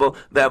Bible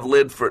that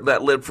lived for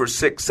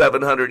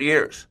 600-700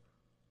 years.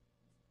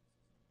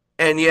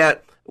 And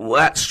yet,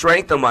 that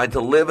strength of mine to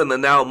live in the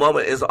now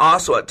moment is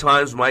also at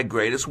times my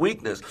greatest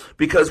weakness.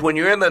 Because when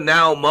you're in the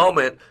now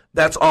moment,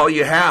 that's all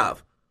you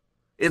have.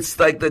 It's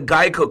like the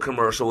Geico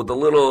commercial with the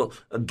little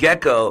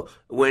gecko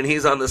when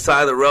he's on the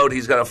side of the road,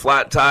 he's got a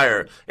flat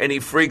tire, and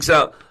he freaks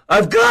out,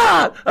 I've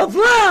got a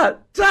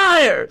flat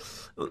tire.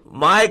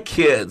 My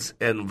kids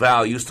and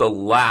Val used to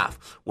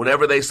laugh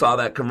whenever they saw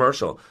that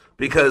commercial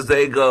because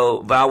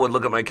Val would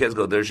look at my kids and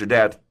go, there's your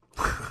dad.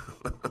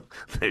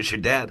 There's your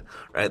dad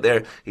right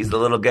there. He's the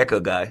little gecko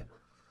guy.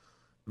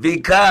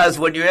 Because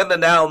when you're in the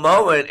now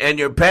moment and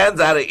your pen's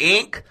out of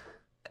ink,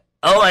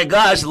 oh my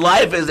gosh,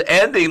 life is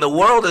ending. The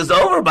world is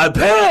over. My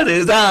pen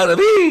is out of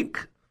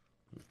ink.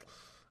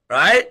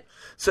 Right?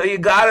 So you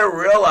got to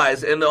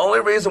realize, and the only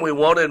reason we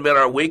won't admit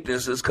our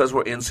weakness is because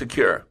we're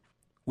insecure.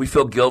 We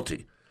feel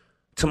guilty.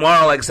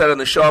 Tomorrow, like I said on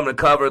the show, I'm going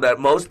to cover that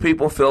most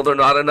people feel they're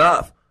not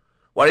enough.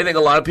 Why do you think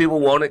a lot of people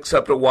won't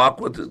accept a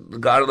walk with the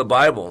God of the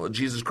Bible,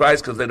 Jesus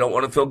Christ? Because they don't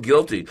want to feel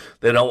guilty.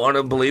 They don't want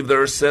to believe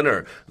they're a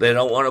sinner. They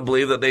don't want to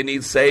believe that they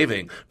need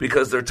saving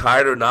because they're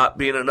tired of not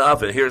being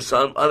enough. And here's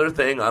some other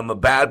thing. I'm a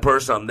bad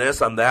person. I'm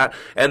this, I'm that.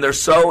 And they're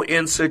so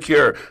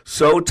insecure,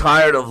 so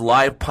tired of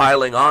life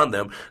piling on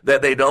them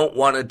that they don't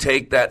want to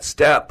take that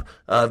step,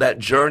 that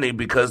journey,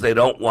 because they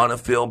don't want to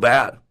feel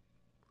bad.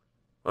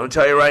 I'm going to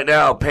tell you right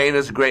now, pain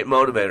is a great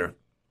motivator.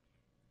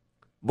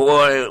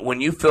 Boy,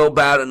 when you feel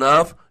bad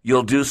enough,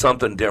 you'll do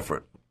something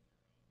different.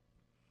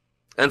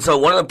 And so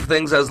one of the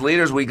things as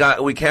leaders, we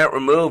can't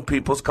remove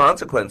people's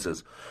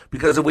consequences.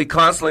 Because if we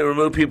constantly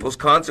remove people's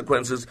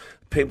consequences,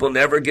 people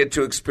never get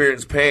to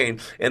experience pain,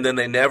 and then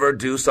they never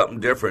do something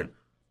different.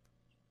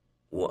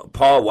 Well,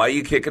 Paul, why are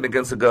you kicking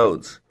against the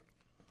goads?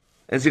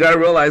 And so you got to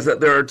realize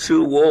that there are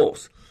two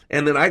wolves.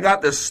 And then I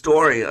got this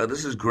story.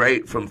 This is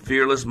great from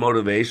Fearless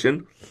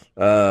Motivation,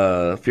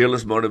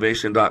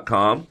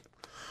 fearlessmotivation.com.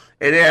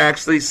 And it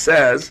actually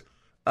says,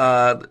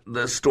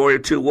 the story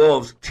of two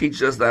wolves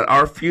teaches us that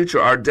our future,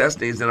 our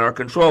destiny is in our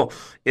control.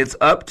 It's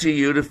up to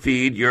you to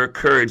feed your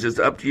courage. It's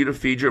up to you to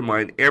feed your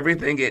mind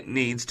everything it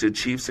needs to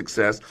achieve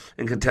success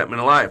and contentment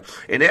in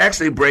life. And it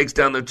actually breaks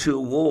down the two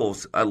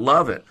wolves. I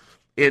love it.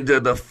 Into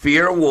the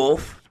fear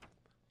wolf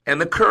and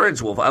the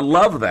courage wolf. I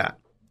love that.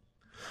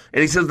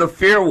 And he says the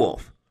fear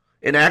wolf.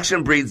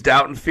 Inaction breeds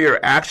doubt and fear.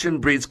 Action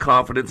breeds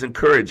confidence and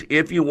courage.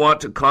 If you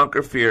want to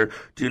conquer fear,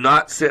 do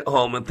not sit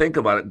home and think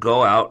about it.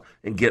 Go out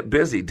and get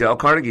busy. Dale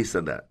Carnegie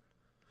said that.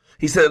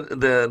 He said,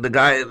 the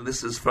guy,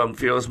 this is from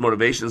Fearless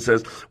Motivation,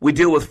 says, we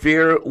deal with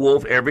fear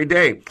wolf every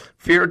day.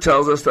 Fear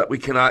tells us that we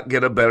cannot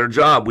get a better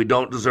job. We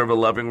don't deserve a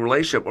loving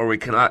relationship, or we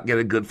cannot get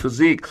a good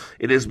physique.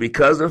 It is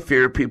because of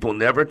fear people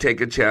never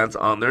take a chance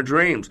on their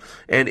dreams.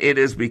 And it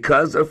is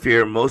because of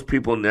fear most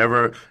people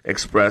never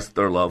express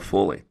their love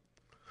fully.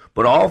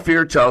 But all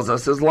fear tells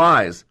us is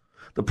lies.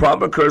 The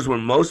problem occurs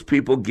when most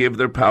people give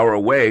their power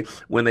away.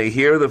 When they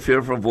hear the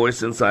fearful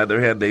voice inside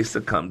their head, they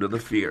succumb to the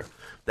fear.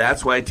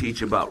 That's why I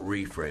teach about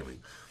reframing.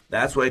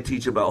 That's why I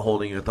teach about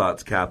holding your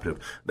thoughts captive.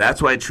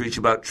 That's why I teach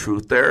about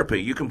truth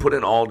therapy. You can put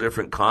in all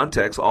different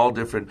contexts, all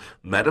different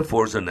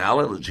metaphors,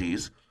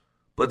 analogies,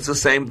 but it's the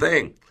same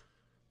thing.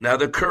 Now,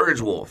 the courage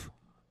wolf.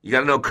 You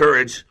got to know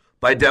courage.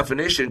 By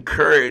definition,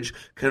 courage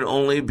can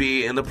only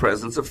be in the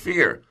presence of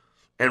fear.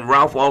 And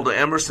Ralph Waldo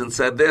Emerson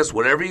said this,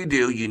 whatever you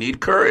do, you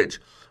need courage.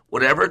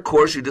 Whatever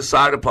course you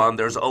decide upon,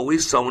 there's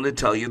always someone to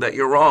tell you that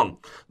you're wrong.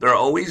 There are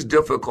always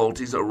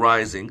difficulties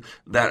arising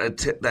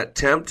that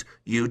tempt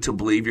you to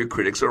believe your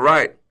critics are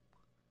right.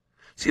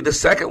 See, the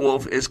second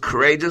wolf is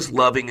courageous,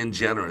 loving, and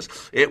generous.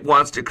 It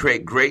wants to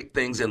create great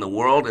things in the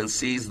world and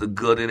sees the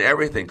good in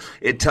everything.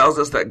 It tells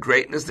us that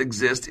greatness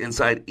exists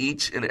inside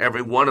each and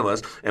every one of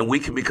us, and we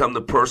can become the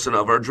person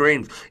of our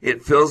dreams.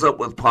 It fills up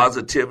with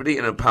positivity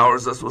and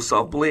empowers us with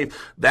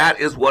self-belief.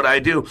 That is what I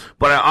do.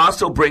 But I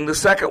also bring the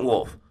second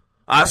wolf.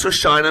 I also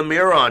shine a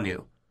mirror on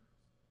you.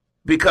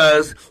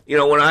 Because, you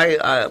know, when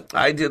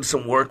I did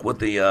some work with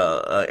the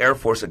Air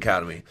Force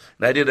Academy,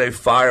 and I did a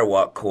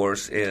firewalk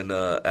course in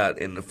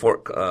the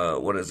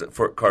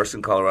Fort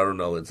Carson, Colorado?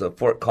 No, it's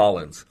Fort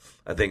Collins,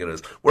 I think it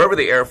is. Wherever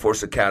the Air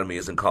Force Academy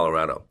is in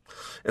Colorado.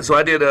 And so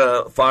I did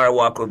a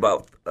firewalk with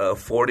about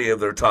 40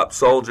 of their top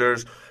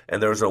soldiers, and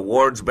there was an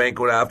awards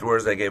banquet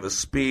afterwards. They gave a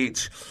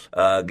speech,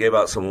 gave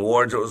out some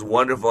awards. It was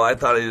wonderful. I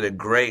thought I did a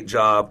great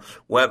job.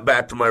 Went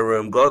back to my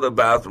room, go to the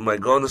bathroom. I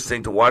go in the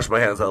sink to wash my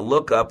hands. I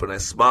look up and I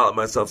smile at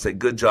myself, say,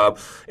 good job.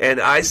 And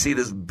I see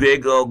this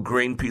big old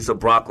green piece of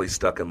broccoli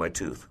stuck in my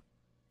tooth.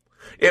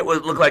 It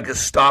would look like a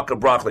stalk of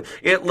broccoli.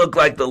 It looked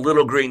like the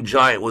little green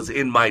giant was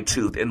in my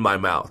tooth, in my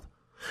mouth.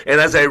 And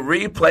as I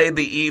replayed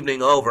the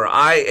evening over,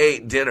 I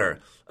ate dinner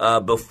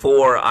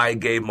before I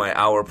gave my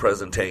hour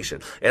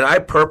presentation. And I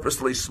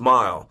purposely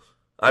smile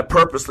I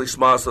purposely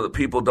smile so that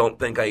people don't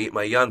think I eat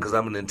my young because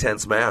I'm an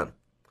intense man.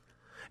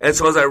 And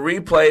so as I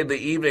replayed the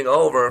evening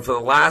over for the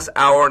last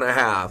hour and a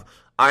half,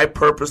 I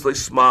purposely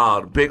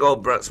smiled, big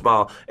old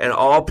smile, and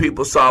all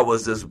people saw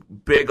was this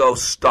big old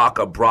stalk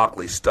of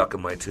broccoli stuck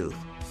in my tooth.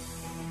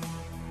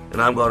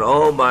 And I'm going,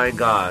 oh my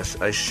gosh,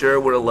 I sure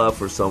would have loved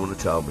for someone to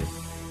tell me.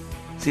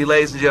 See,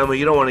 ladies and gentlemen,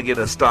 you don't want to get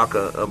a stalk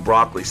of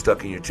broccoli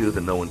stuck in your tooth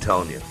and no one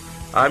telling you.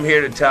 I'm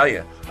here to tell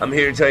you. I'm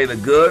here to tell you the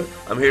good.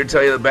 I'm here to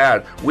tell you the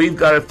bad. We've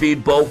got to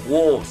feed both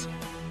wolves.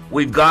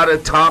 We've got to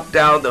talk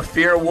down the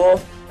fear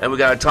wolf, and we've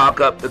got to talk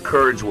up the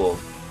courage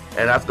wolf.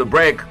 And after the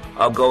break,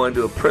 I'll go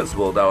into a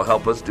principle that will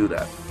help us do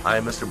that. I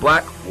am Mr.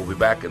 Black. We'll be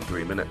back in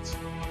 3 minutes.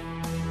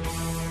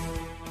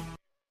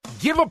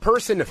 Give a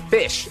person a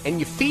fish and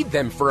you feed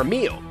them for a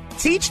meal.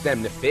 Teach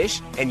them to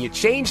fish and you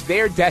change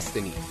their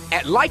destiny.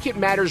 At Like It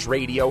Matters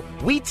Radio,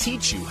 we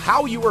teach you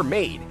how you are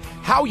made,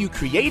 how you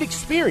create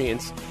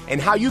experience,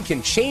 and how you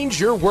can change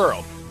your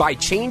world by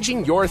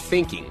changing your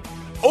thinking.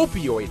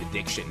 Opioid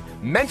addiction,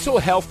 mental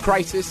health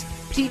crisis,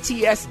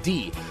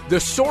 PTSD, the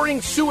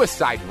soaring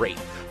suicide rate,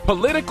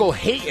 political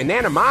hate and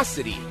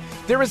animosity.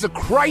 There is a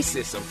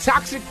crisis of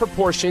toxic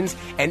proportions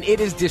and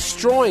it is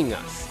destroying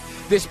us.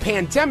 This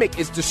pandemic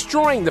is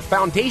destroying the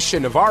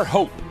foundation of our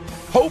hope.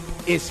 Hope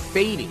is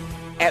fading.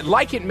 At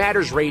Like It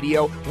Matters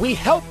Radio, we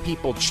help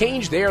people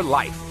change their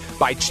life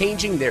by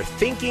changing their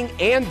thinking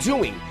and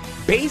doing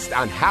based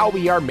on how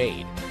we are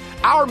made.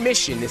 Our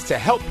mission is to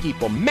help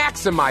people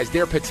maximize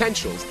their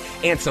potentials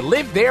and to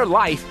live their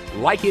life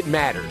like it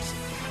matters.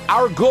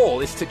 Our goal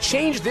is to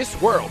change this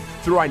world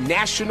through our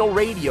national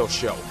radio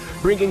show,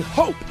 bringing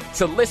hope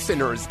to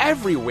listeners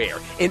everywhere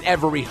in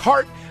every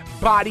heart,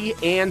 body,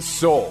 and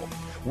soul.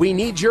 We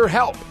need your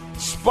help,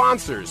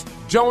 sponsors,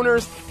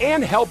 donors,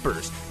 and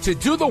helpers to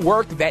do the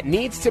work that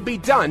needs to be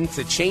done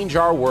to change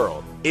our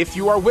world. If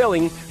you are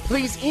willing,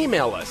 please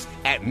email us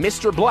at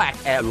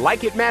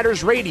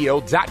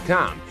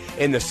MrBlack@LikeItMattersRadio.com.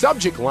 In the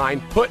subject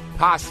line, put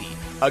Posse.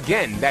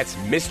 Again, that's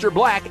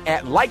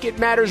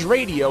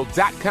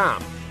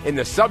MrBlack@LikeItMattersRadio.com. In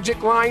the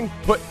subject line,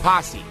 put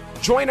Posse.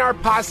 Join our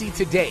posse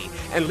today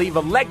and leave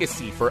a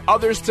legacy for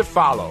others to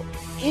follow.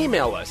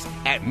 Email us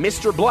at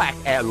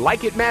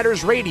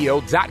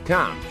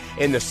MrBlack@LikeItMattersRadio.com.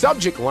 In the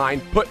subject line,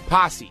 put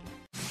Posse.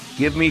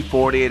 Give me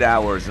 48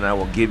 hours and I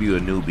will give you a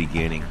new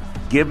beginning.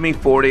 Give me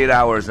 48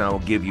 hours and I will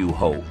give you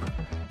hope.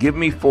 Give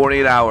me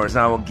 48 hours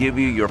and I will give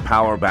you your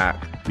power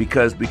back.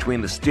 Because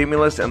between the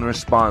stimulus and the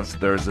response,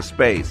 there is a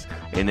space.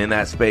 And in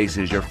that space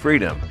is your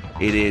freedom.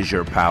 It is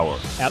your power.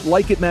 At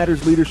Like It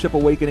Matters Leadership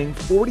Awakening,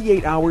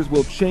 48 hours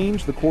will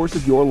change the course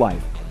of your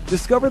life.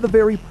 Discover the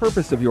very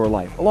purpose of your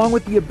life, along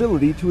with the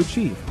ability to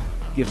achieve.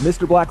 Give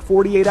Mr. Black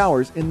 48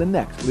 hours in the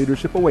next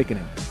Leadership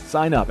Awakening.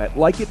 Sign up at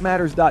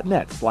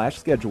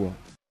likeitmatters.net/schedule.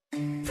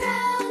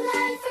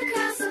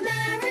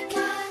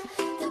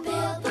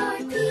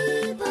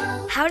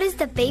 How does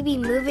the baby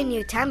move in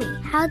your tummy?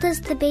 How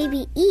does the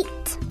baby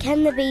eat?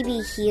 Can the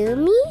baby hear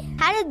me?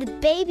 How did the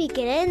baby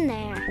get in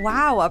there?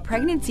 Wow, a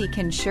pregnancy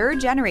can sure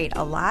generate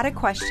a lot of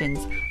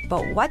questions.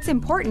 But what's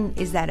important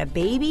is that a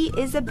baby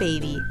is a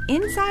baby,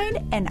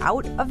 inside and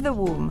out of the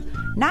womb.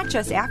 Not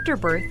just after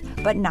birth,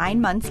 but 9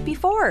 months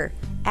before.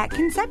 At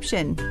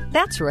conception.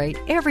 That's right.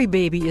 Every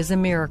baby is a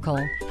miracle.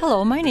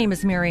 Hello, my name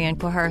is Marianne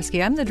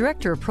Koharski. I'm the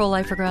director of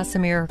Pro-Life Across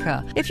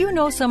America. If you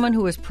know someone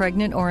who is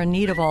pregnant or in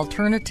need of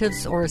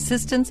alternatives or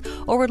assistance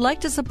or would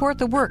like to support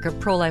the work of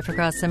Pro-Life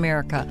Across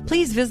America,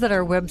 please visit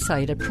our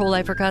website at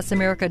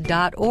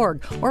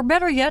prolifeacrossamerica.org, or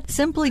better yet,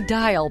 simply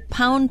dial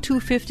pound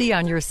 250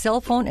 on your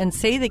cell phone and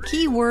say the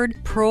keyword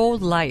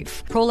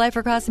pro-life. Pro-Life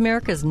Across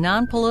America is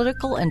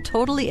non-political and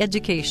totally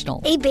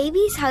educational. A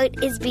baby's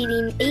heart is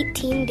beating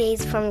 18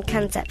 days from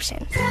conception.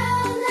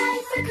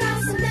 Pro-life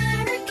across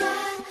America,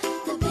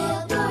 the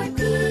Billboard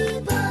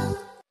people.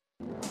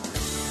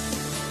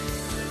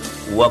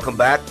 Welcome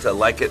back to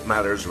Like It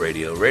Matters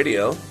Radio.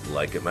 Radio,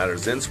 like it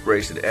matters,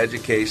 inspiration,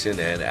 education,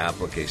 and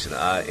application.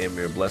 I am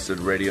your blessed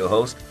radio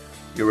host,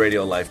 your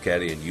radio life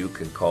caddy, and you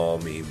can call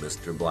me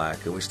Mr.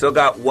 Black. And we still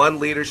got one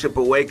Leadership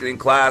Awakening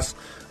class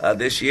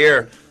this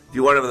year. If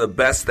you want to have the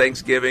best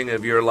Thanksgiving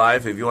of your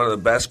life, if you want the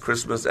best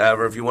Christmas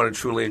ever, if you want to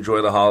truly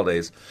enjoy the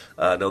holidays,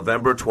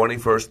 November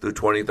 21st through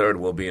 23rd,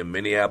 we'll be in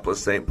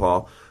Minneapolis, St.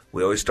 Paul.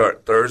 We always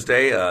start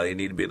Thursday. You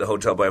need to be at the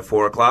hotel by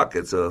 4 o'clock.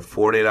 It's a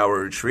 48-hour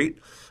retreat,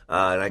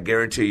 and I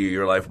guarantee you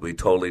your life will be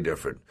totally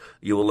different.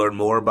 You will learn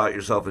more about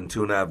yourself in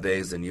 2.5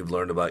 days than you've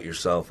learned about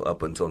yourself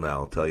up until now.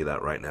 I'll tell you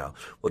that right now.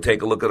 We'll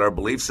take a look at our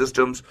belief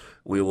systems.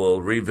 We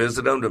will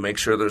revisit them to make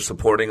sure they're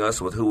supporting us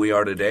with who we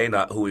are today,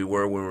 not who we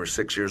were when we were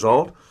 6 years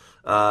old.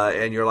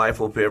 And your life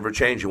will forever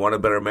change. You want a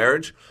better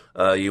marriage?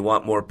 You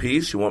want more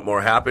peace? You want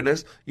more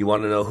happiness? You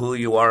want to know who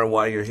you are and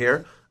why you're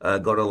here?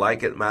 Go to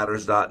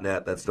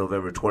likeitmatters.net. That's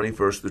November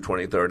 21st through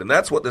 23rd. And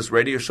that's what this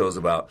radio show is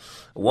about.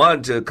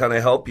 One, to kind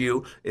of help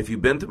you, if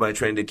you've been to my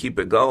training, to keep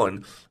it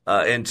going.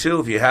 And two,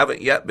 if you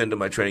haven't yet been to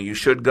my training, you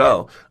should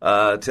go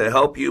to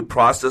help you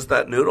process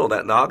that noodle,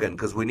 that noggin,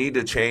 because we need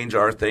to change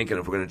our thinking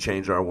if we're going to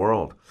change our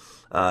world.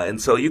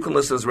 And so you can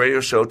listen to this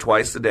radio show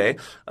twice a day,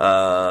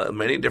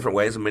 many different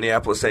ways. In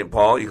Minneapolis, St.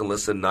 Paul, you can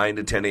listen 9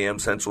 to 10 a.m.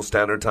 Central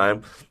Standard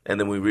Time, and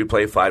then we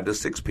replay 5 to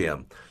 6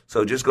 p.m.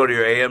 So just go to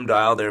your AM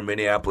dial there in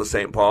Minneapolis,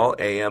 St. Paul,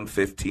 AM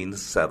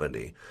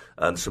 1570.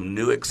 Some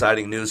new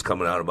exciting news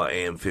coming out about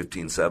AM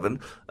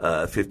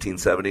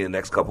 1570. In the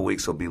next couple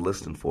weeks, we'll be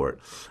listening for it.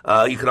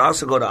 You can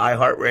also go to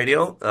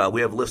iHeartRadio. We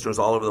have listeners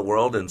all over the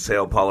world in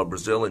Sao Paulo,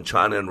 Brazil, in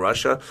China and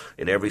Russia,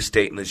 in every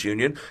state in this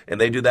union. And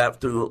they do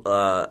that through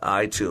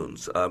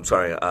iTunes.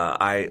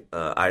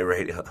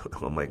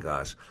 iRadio. Oh, my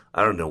gosh.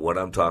 I don't know what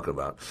I'm talking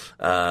about.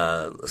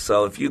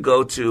 So if you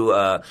go to,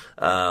 go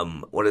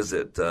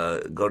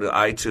to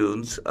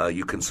iTunes,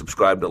 you can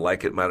subscribe to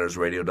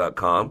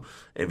LikeItMattersRadio.com.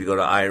 And if you go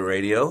to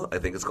iRadio, I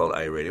think it's called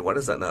iRadio. Why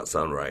does that not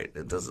sound right?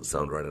 It doesn't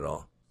sound right at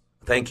all.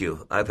 Thank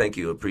you. I thank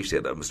you.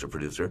 Appreciate that, Mr.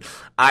 Producer.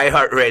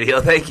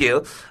 iHeartRadio, thank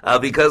you.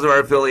 Because of our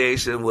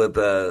affiliation with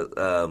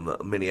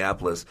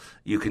Minneapolis,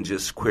 you can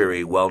just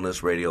query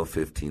Wellness Radio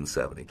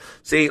 1570.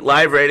 See,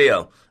 live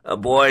radio.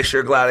 Boy,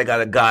 sure glad I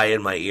got a guy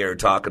in my ear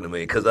talking to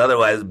me, because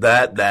otherwise,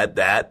 that.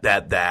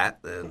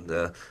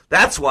 And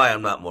that's why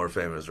I'm not more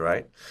famous,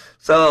 right?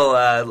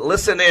 So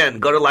listen in.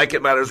 Go to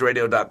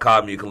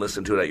LikeItMattersRadio.com. You can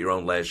listen to it at your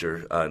own leisure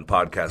in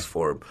podcast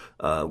form.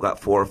 We've got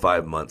 4 or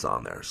 5 months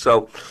on there.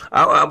 So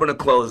I'm going to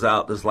close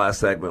out this last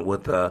segment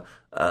with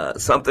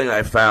something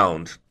I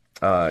found,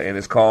 and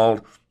it's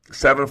called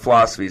 7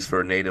 Philosophies for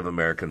a Native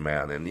American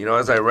Man. And,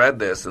 as I read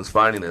this and was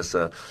finding this,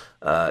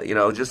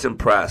 just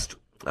impressed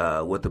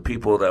with the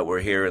people that were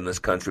here in this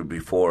country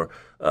before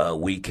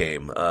we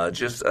came,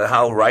 just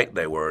how right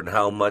they were and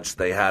how much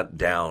they had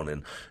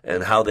down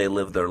and how they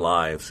lived their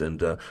lives.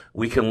 And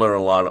we can learn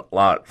a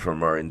lot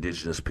from our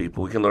indigenous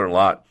people. We can learn a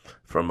lot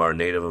from our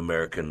Native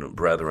American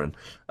brethren.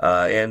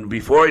 And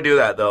before I do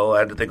that, though, I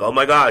had to think, oh,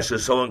 my gosh,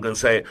 is someone going to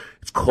say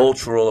it's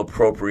cultural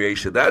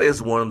appropriation? That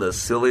is one of the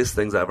silliest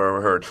things I've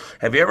ever heard.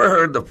 Have you ever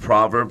heard the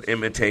proverb,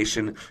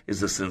 imitation is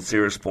the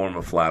sincerest form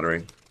of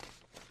flattery?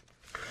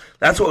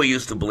 That's what we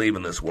used to believe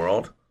in this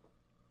world,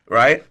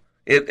 right?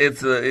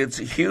 It's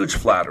a huge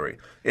flattery.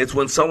 It's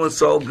when someone's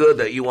so good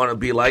that you want to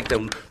be like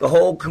them. The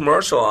whole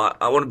commercial,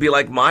 I want to be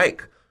like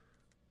Mike.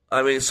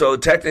 I mean, so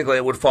technically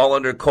it would fall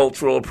under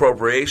cultural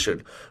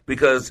appropriation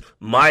because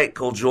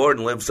Michael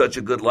Jordan lived such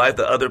a good life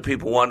that other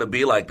people wanted to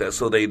be like that.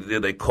 So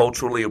did they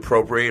culturally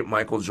appropriate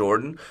Michael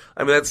Jordan?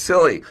 I mean, that's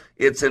silly.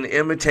 It's an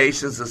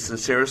imitation is the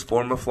sincerest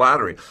form of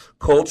flattery.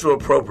 Cultural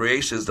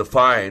appropriation is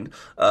defined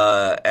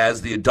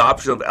as the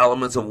adoption of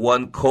elements of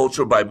one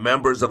culture by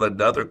members of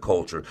another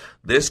culture.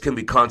 This can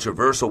be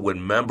controversial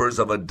when members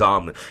of a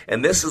dominant.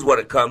 And this is what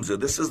it comes to.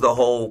 This is the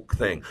whole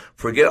thing.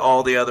 Forget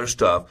all the other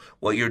stuff.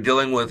 What you're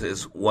dealing with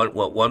is what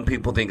one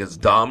people think is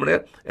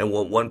dominant and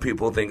what one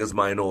people think is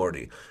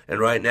minority. And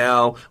right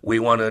now, we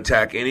want to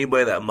attack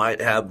anybody that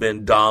might have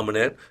been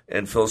dominant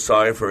and feel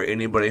sorry for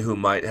anybody who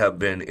might have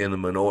been in the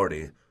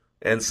minority.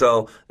 And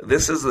so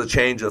this is the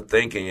change of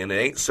thinking, and it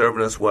ain't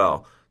serving us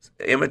well.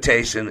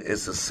 Imitation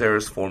is the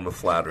sincerest form of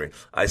flattery.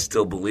 I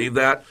still believe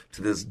that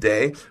to this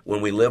day.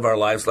 When we live our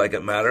lives like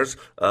it matters,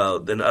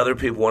 then other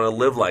people want to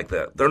live like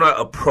that. They're not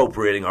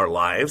appropriating our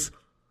lives.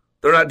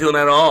 They're not doing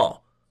that at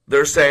all.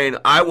 They're saying,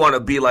 I want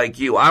to be like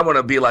you. I want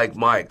to be like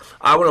Mike.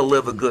 I want to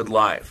live a good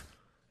life.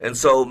 And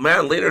so,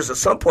 man, leaders, at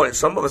some point,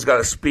 some of us got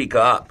to speak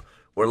up.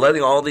 We're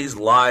letting all these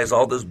lies,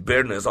 all this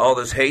bitterness, all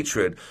this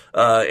hatred,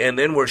 and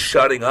then we're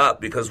shutting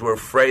up because we're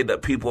afraid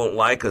that people won't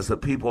like us, that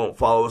people won't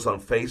follow us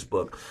on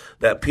Facebook,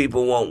 that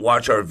people won't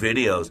watch our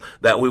videos,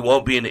 that we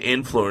won't be an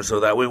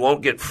influencer, that we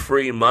won't get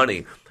free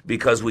money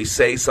because we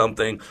say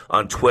something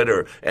on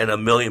Twitter and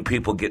 1 million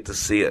people get to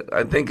see it.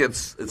 I think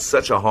it's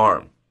such a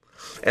harm.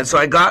 And so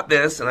I got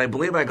this, and I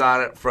believe I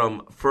got it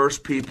from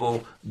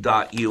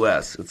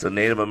firstpeople.us. It's a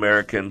Native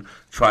American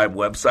tribe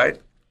website.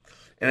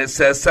 And it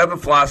says 7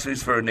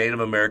 philosophies for a Native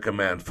American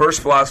man.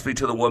 First philosophy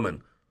to the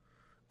woman.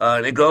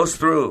 And it goes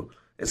through.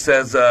 It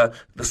says the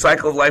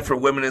cycle of life for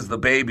women is the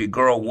baby,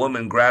 girl,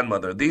 woman,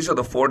 grandmother. These are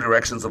the 4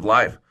 directions of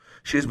life.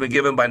 She has been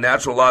given by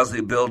natural laws the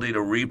ability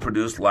to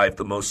reproduce life,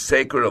 the most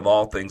sacred of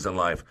all things in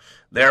life.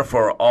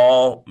 Therefore,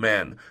 all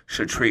men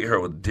should treat her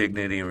with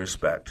dignity and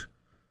respect.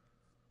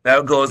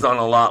 That goes on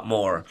a lot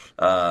more,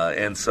 but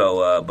I'm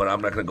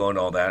not going to go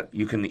into all that.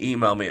 You can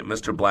email me at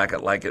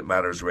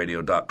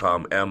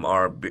mrblack@likeitmattersradio.com,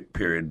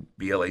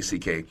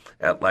 MR_BLACK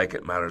at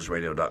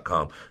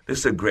likeitmattersradio.com. This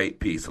is a great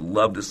piece. I'd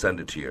love to send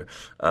it to you.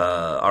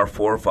 Our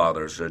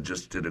forefathers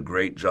just did a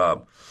great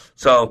job.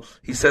 So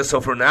he says, so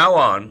from now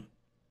on,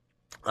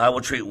 I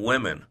will treat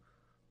women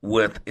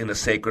in a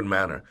sacred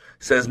manner.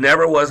 He says,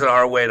 never was it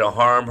our way to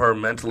harm her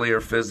mentally or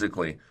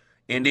physically.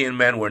 Indian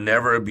men were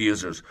never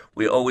abusers.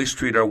 We always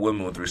treat our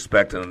women with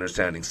respect and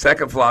understanding.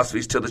 Second philosophy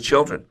is to the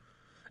children.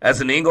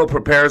 As an eagle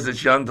prepares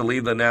its young to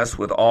leave the nest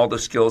with all the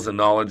skills and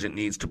knowledge it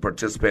needs to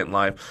participate in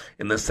life,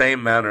 in the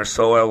same manner,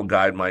 so I will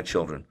guide my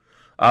children.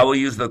 I will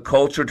use the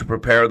culture to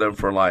prepare them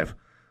for life.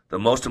 The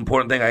most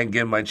important thing I can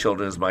give my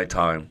children is my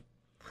time.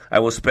 I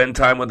will spend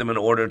time with them in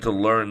order to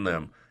learn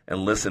them and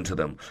listen to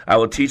them. I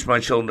will teach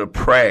my children to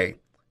pray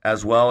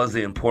as well as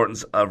the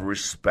importance of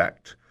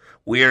respect.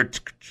 We are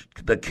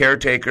the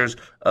caretakers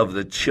of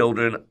the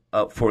children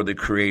for the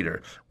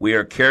Creator. We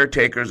are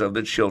caretakers of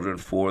the children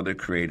for the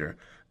Creator.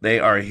 They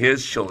are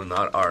His children,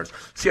 not ours.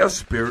 See how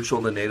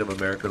spiritual the Native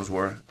Americans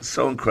were?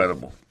 So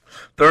incredible.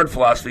 Third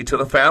philosophy, to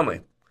the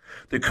family.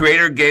 The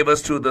Creator gave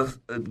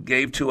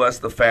to us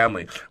the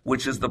family,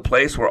 which is the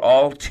place where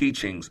all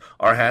teachings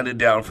are handed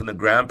down from the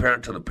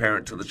grandparent to the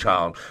parent to the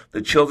child.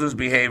 The children's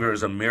behavior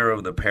is a mirror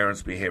of the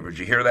parent's behavior. Did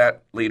you hear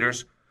that,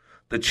 leaders?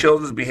 The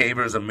children's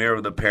behavior is a mirror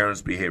of the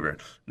parent's behavior.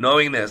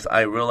 Knowing this,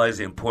 I realize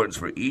the importance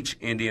for each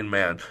Indian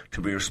man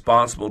to be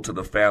responsible to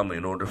the family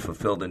in order to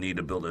fulfill the need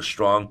to build a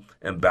strong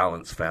and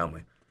balanced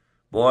family.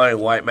 Boy,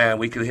 white man,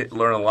 we could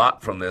learn a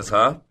lot from this,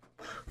 huh?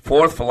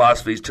 Fourth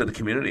philosophy is to the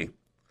community.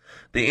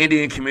 The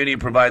Indian community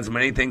provides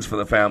many things for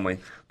the family.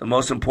 The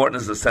most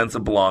important is the sense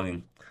of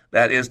belonging.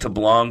 That is to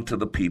belong to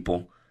the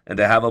people and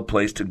to have a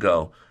place to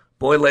go.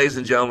 Boy, ladies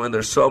and gentlemen,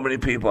 there's so many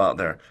people out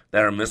there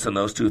that are missing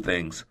those two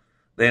things.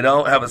 They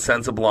don't have a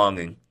sense of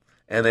belonging,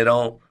 and they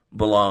don't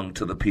belong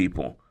to the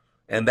people.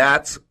 And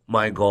that's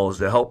my goal, is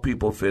to help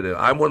people fit in.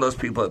 I'm one of those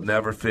people that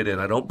never fit in.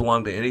 I don't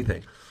belong to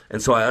anything.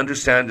 And so I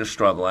understand the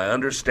struggle. I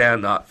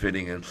understand not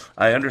fitting in.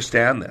 I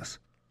understand this.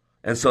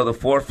 And so the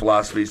fourth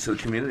philosophy is to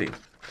the community.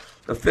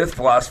 The fifth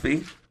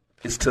philosophy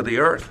is to the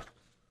earth.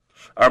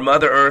 Our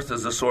Mother Earth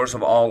is the source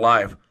of all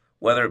life,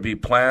 whether it be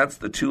plants,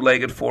 the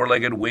two-legged,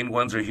 four-legged, winged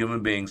ones, or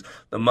human beings.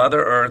 The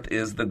Mother Earth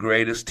is the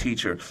greatest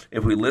teacher.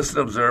 If we listen,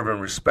 observe, and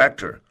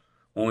respect her,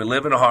 when we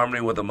live in harmony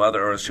with the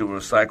Mother Earth, she will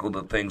recycle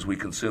the things we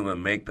consume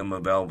and make them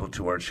available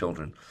to our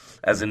children.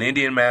 As an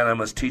Indian man, I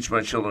must teach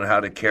my children how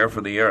to care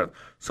for the earth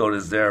so it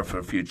is there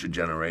for future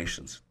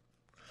generations.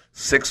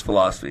 Sixth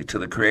philosophy, to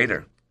the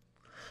Creator.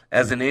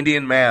 As an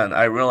Indian man,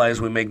 I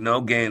realize we make no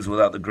gains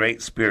without the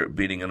Great Spirit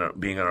being in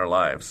our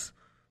lives.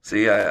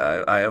 See,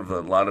 I have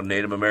a lot of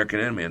Native American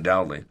in me,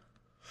 undoubtedly.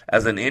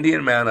 As an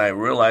Indian man, I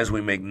realize we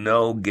make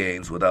no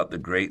gains without the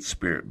Great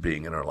Spirit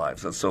being in our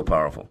lives. That's so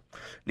powerful.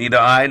 Neither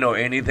I nor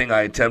anything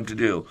I attempt to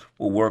do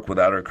will work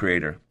without our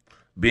Creator.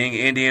 Being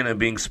Indian and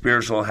being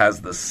spiritual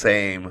has the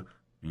same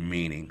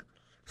meaning.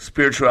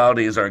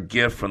 Spirituality is our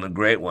gift from the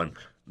Great One.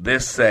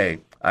 This say,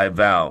 I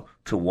vow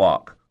to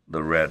walk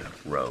the red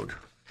road.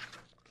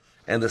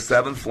 And the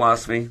seventh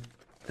philosophy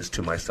is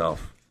to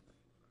myself.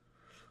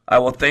 I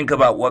will think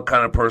about what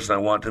kind of person I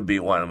want to be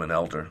when I'm an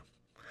elder.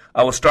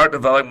 I will start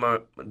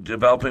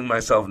developing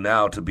myself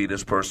now to be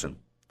this person.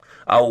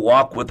 I will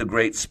walk with the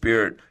Great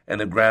Spirit and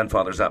the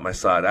grandfathers at my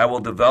side. I will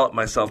develop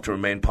myself to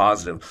remain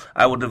positive.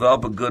 I will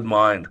develop a good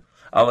mind.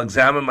 I will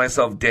examine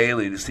myself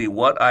daily to see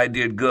what I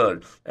did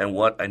good and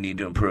what I need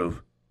to improve.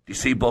 Do you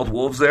see both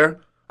wolves there?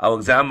 I will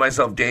examine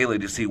myself daily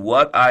to see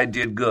what I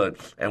did good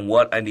and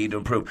what I need to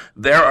improve.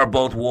 There are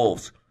both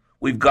wolves.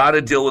 We've got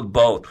to deal with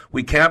both.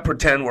 We can't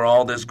pretend we're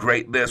all this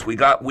great this. We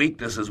got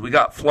weaknesses. We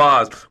got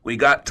flaws. We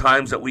got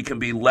times that we can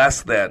be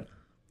less than.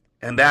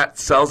 And that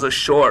sells us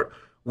short.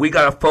 We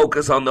got to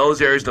focus on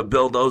those areas to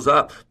build those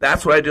up.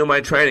 That's what I do in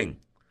my training.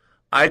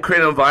 I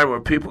create an environment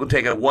where people can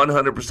take a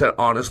 100%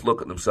 honest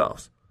look at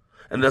themselves.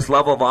 And this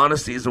level of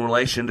honesty is in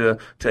relation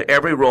to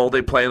every role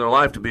they play in their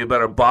life, to be a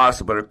better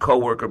boss, a better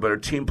coworker, a better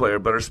team player, a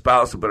better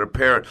spouse, a better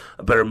parent,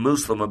 a better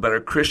Muslim, a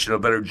better Christian, a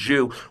better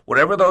Jew,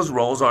 whatever those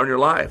roles are in your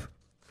life.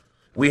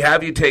 We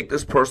have you take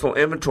this personal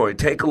inventory.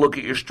 Take a look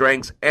at your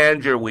strengths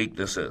and your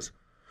weaknesses.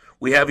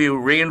 We have you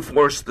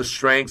reinforce the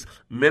strengths,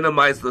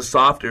 minimize the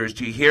soft areas.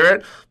 Do you hear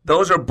it?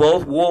 Those are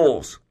both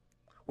wolves.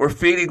 We're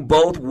feeding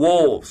both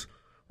wolves.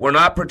 We're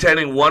not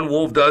pretending one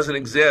wolf doesn't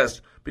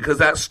exist, because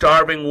that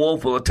starving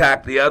wolf will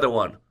attack the other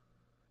one.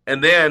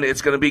 And then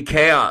it's going to be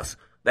chaos,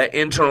 that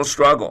internal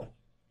struggle.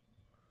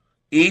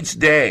 Each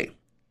day,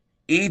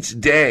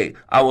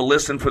 I will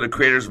listen for the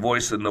Creator's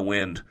voice in the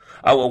wind.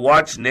 I will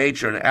watch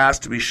nature and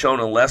ask to be shown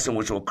a lesson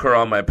which will occur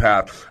on my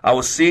path. I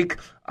will seek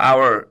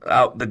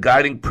the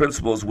guiding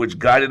principles which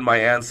guided my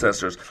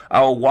ancestors. I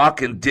will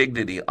walk in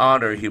dignity,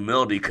 honor,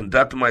 humility,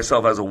 conduct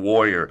myself as a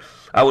warrior.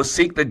 I will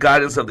seek the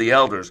guidance of the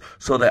elders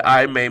so that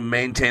I may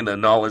maintain the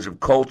knowledge of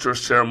culture,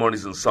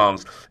 ceremonies, and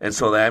songs, and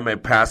so that I may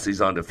pass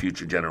these on to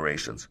future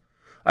generations.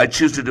 I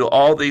choose to do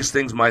all these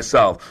things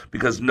myself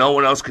because no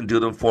one else can do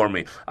them for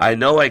me. I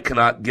know I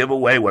cannot give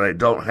away what I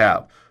don't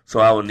have, so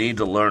I will need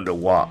to learn to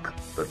walk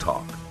the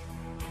talk.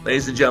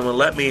 Ladies and gentlemen,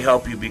 let me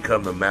help you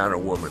become the man or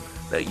woman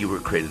that you were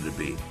created to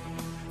be.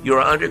 You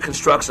are under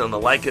construction on the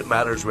Like It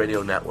Matters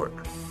radio network.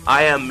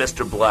 I am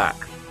Mr. Black,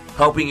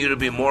 helping you to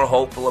be more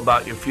hopeful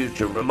about your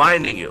future,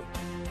 reminding you,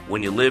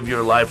 when you live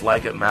your life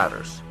like it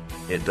matters,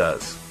 it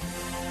does.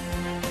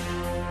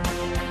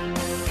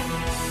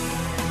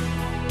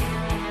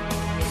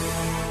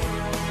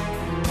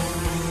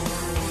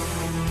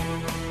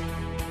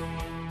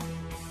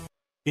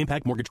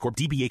 Impact Mortgage Corp.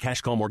 DBA Cash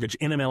Call Mortgage.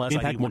 NMLS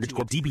Impact Mortgage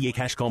Corp. DBA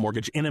Cash Call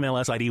Mortgage.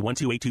 NMLS ID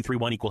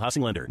 128231. Equal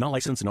housing lender. Not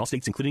licensed in all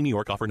states, including New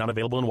York. Offer not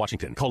available in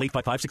Washington. Call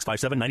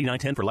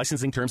 855-657-9910 for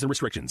licensing terms and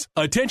restrictions.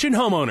 Attention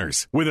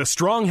homeowners. With a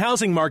strong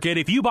housing market,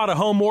 if you bought a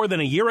home more than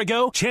a year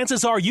ago,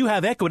 chances are you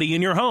have equity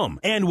in your home.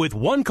 And with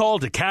one call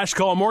to Cash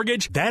Call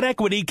Mortgage, that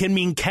equity can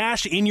mean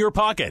cash in your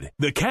pocket.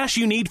 The cash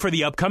you need for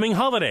the upcoming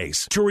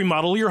holidays, to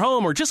remodel your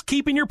home, or just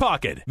keep in your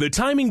pocket. The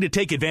timing to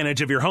take advantage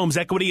of your home's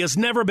equity has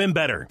never been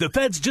better. The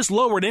Fed's just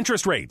lowered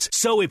interest rates.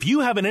 So if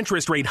you have an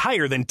interest rate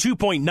higher than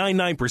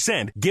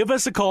 2.99%, give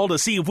us a call to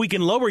see if we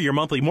can lower your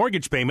monthly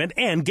mortgage payment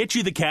and get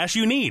you the cash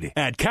you need.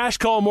 At Cash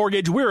Call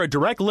Mortgage, we're a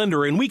direct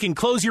lender and we can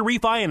close your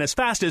refi in as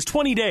fast as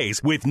 20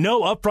 days with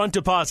no upfront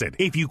deposit.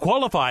 If you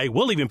qualify,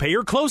 we'll even pay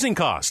your closing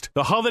cost.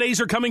 The holidays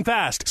are coming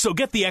fast, so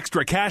get the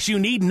extra cash you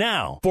need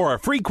now. For a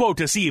free quote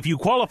to see if you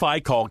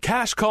qualify, call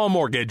Cash Call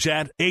Mortgage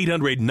at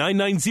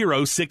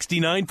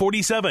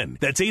 800-990-6947.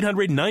 That's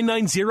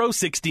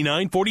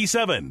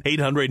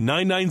 800-990-6947.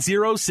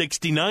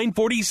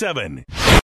 800-990-6947.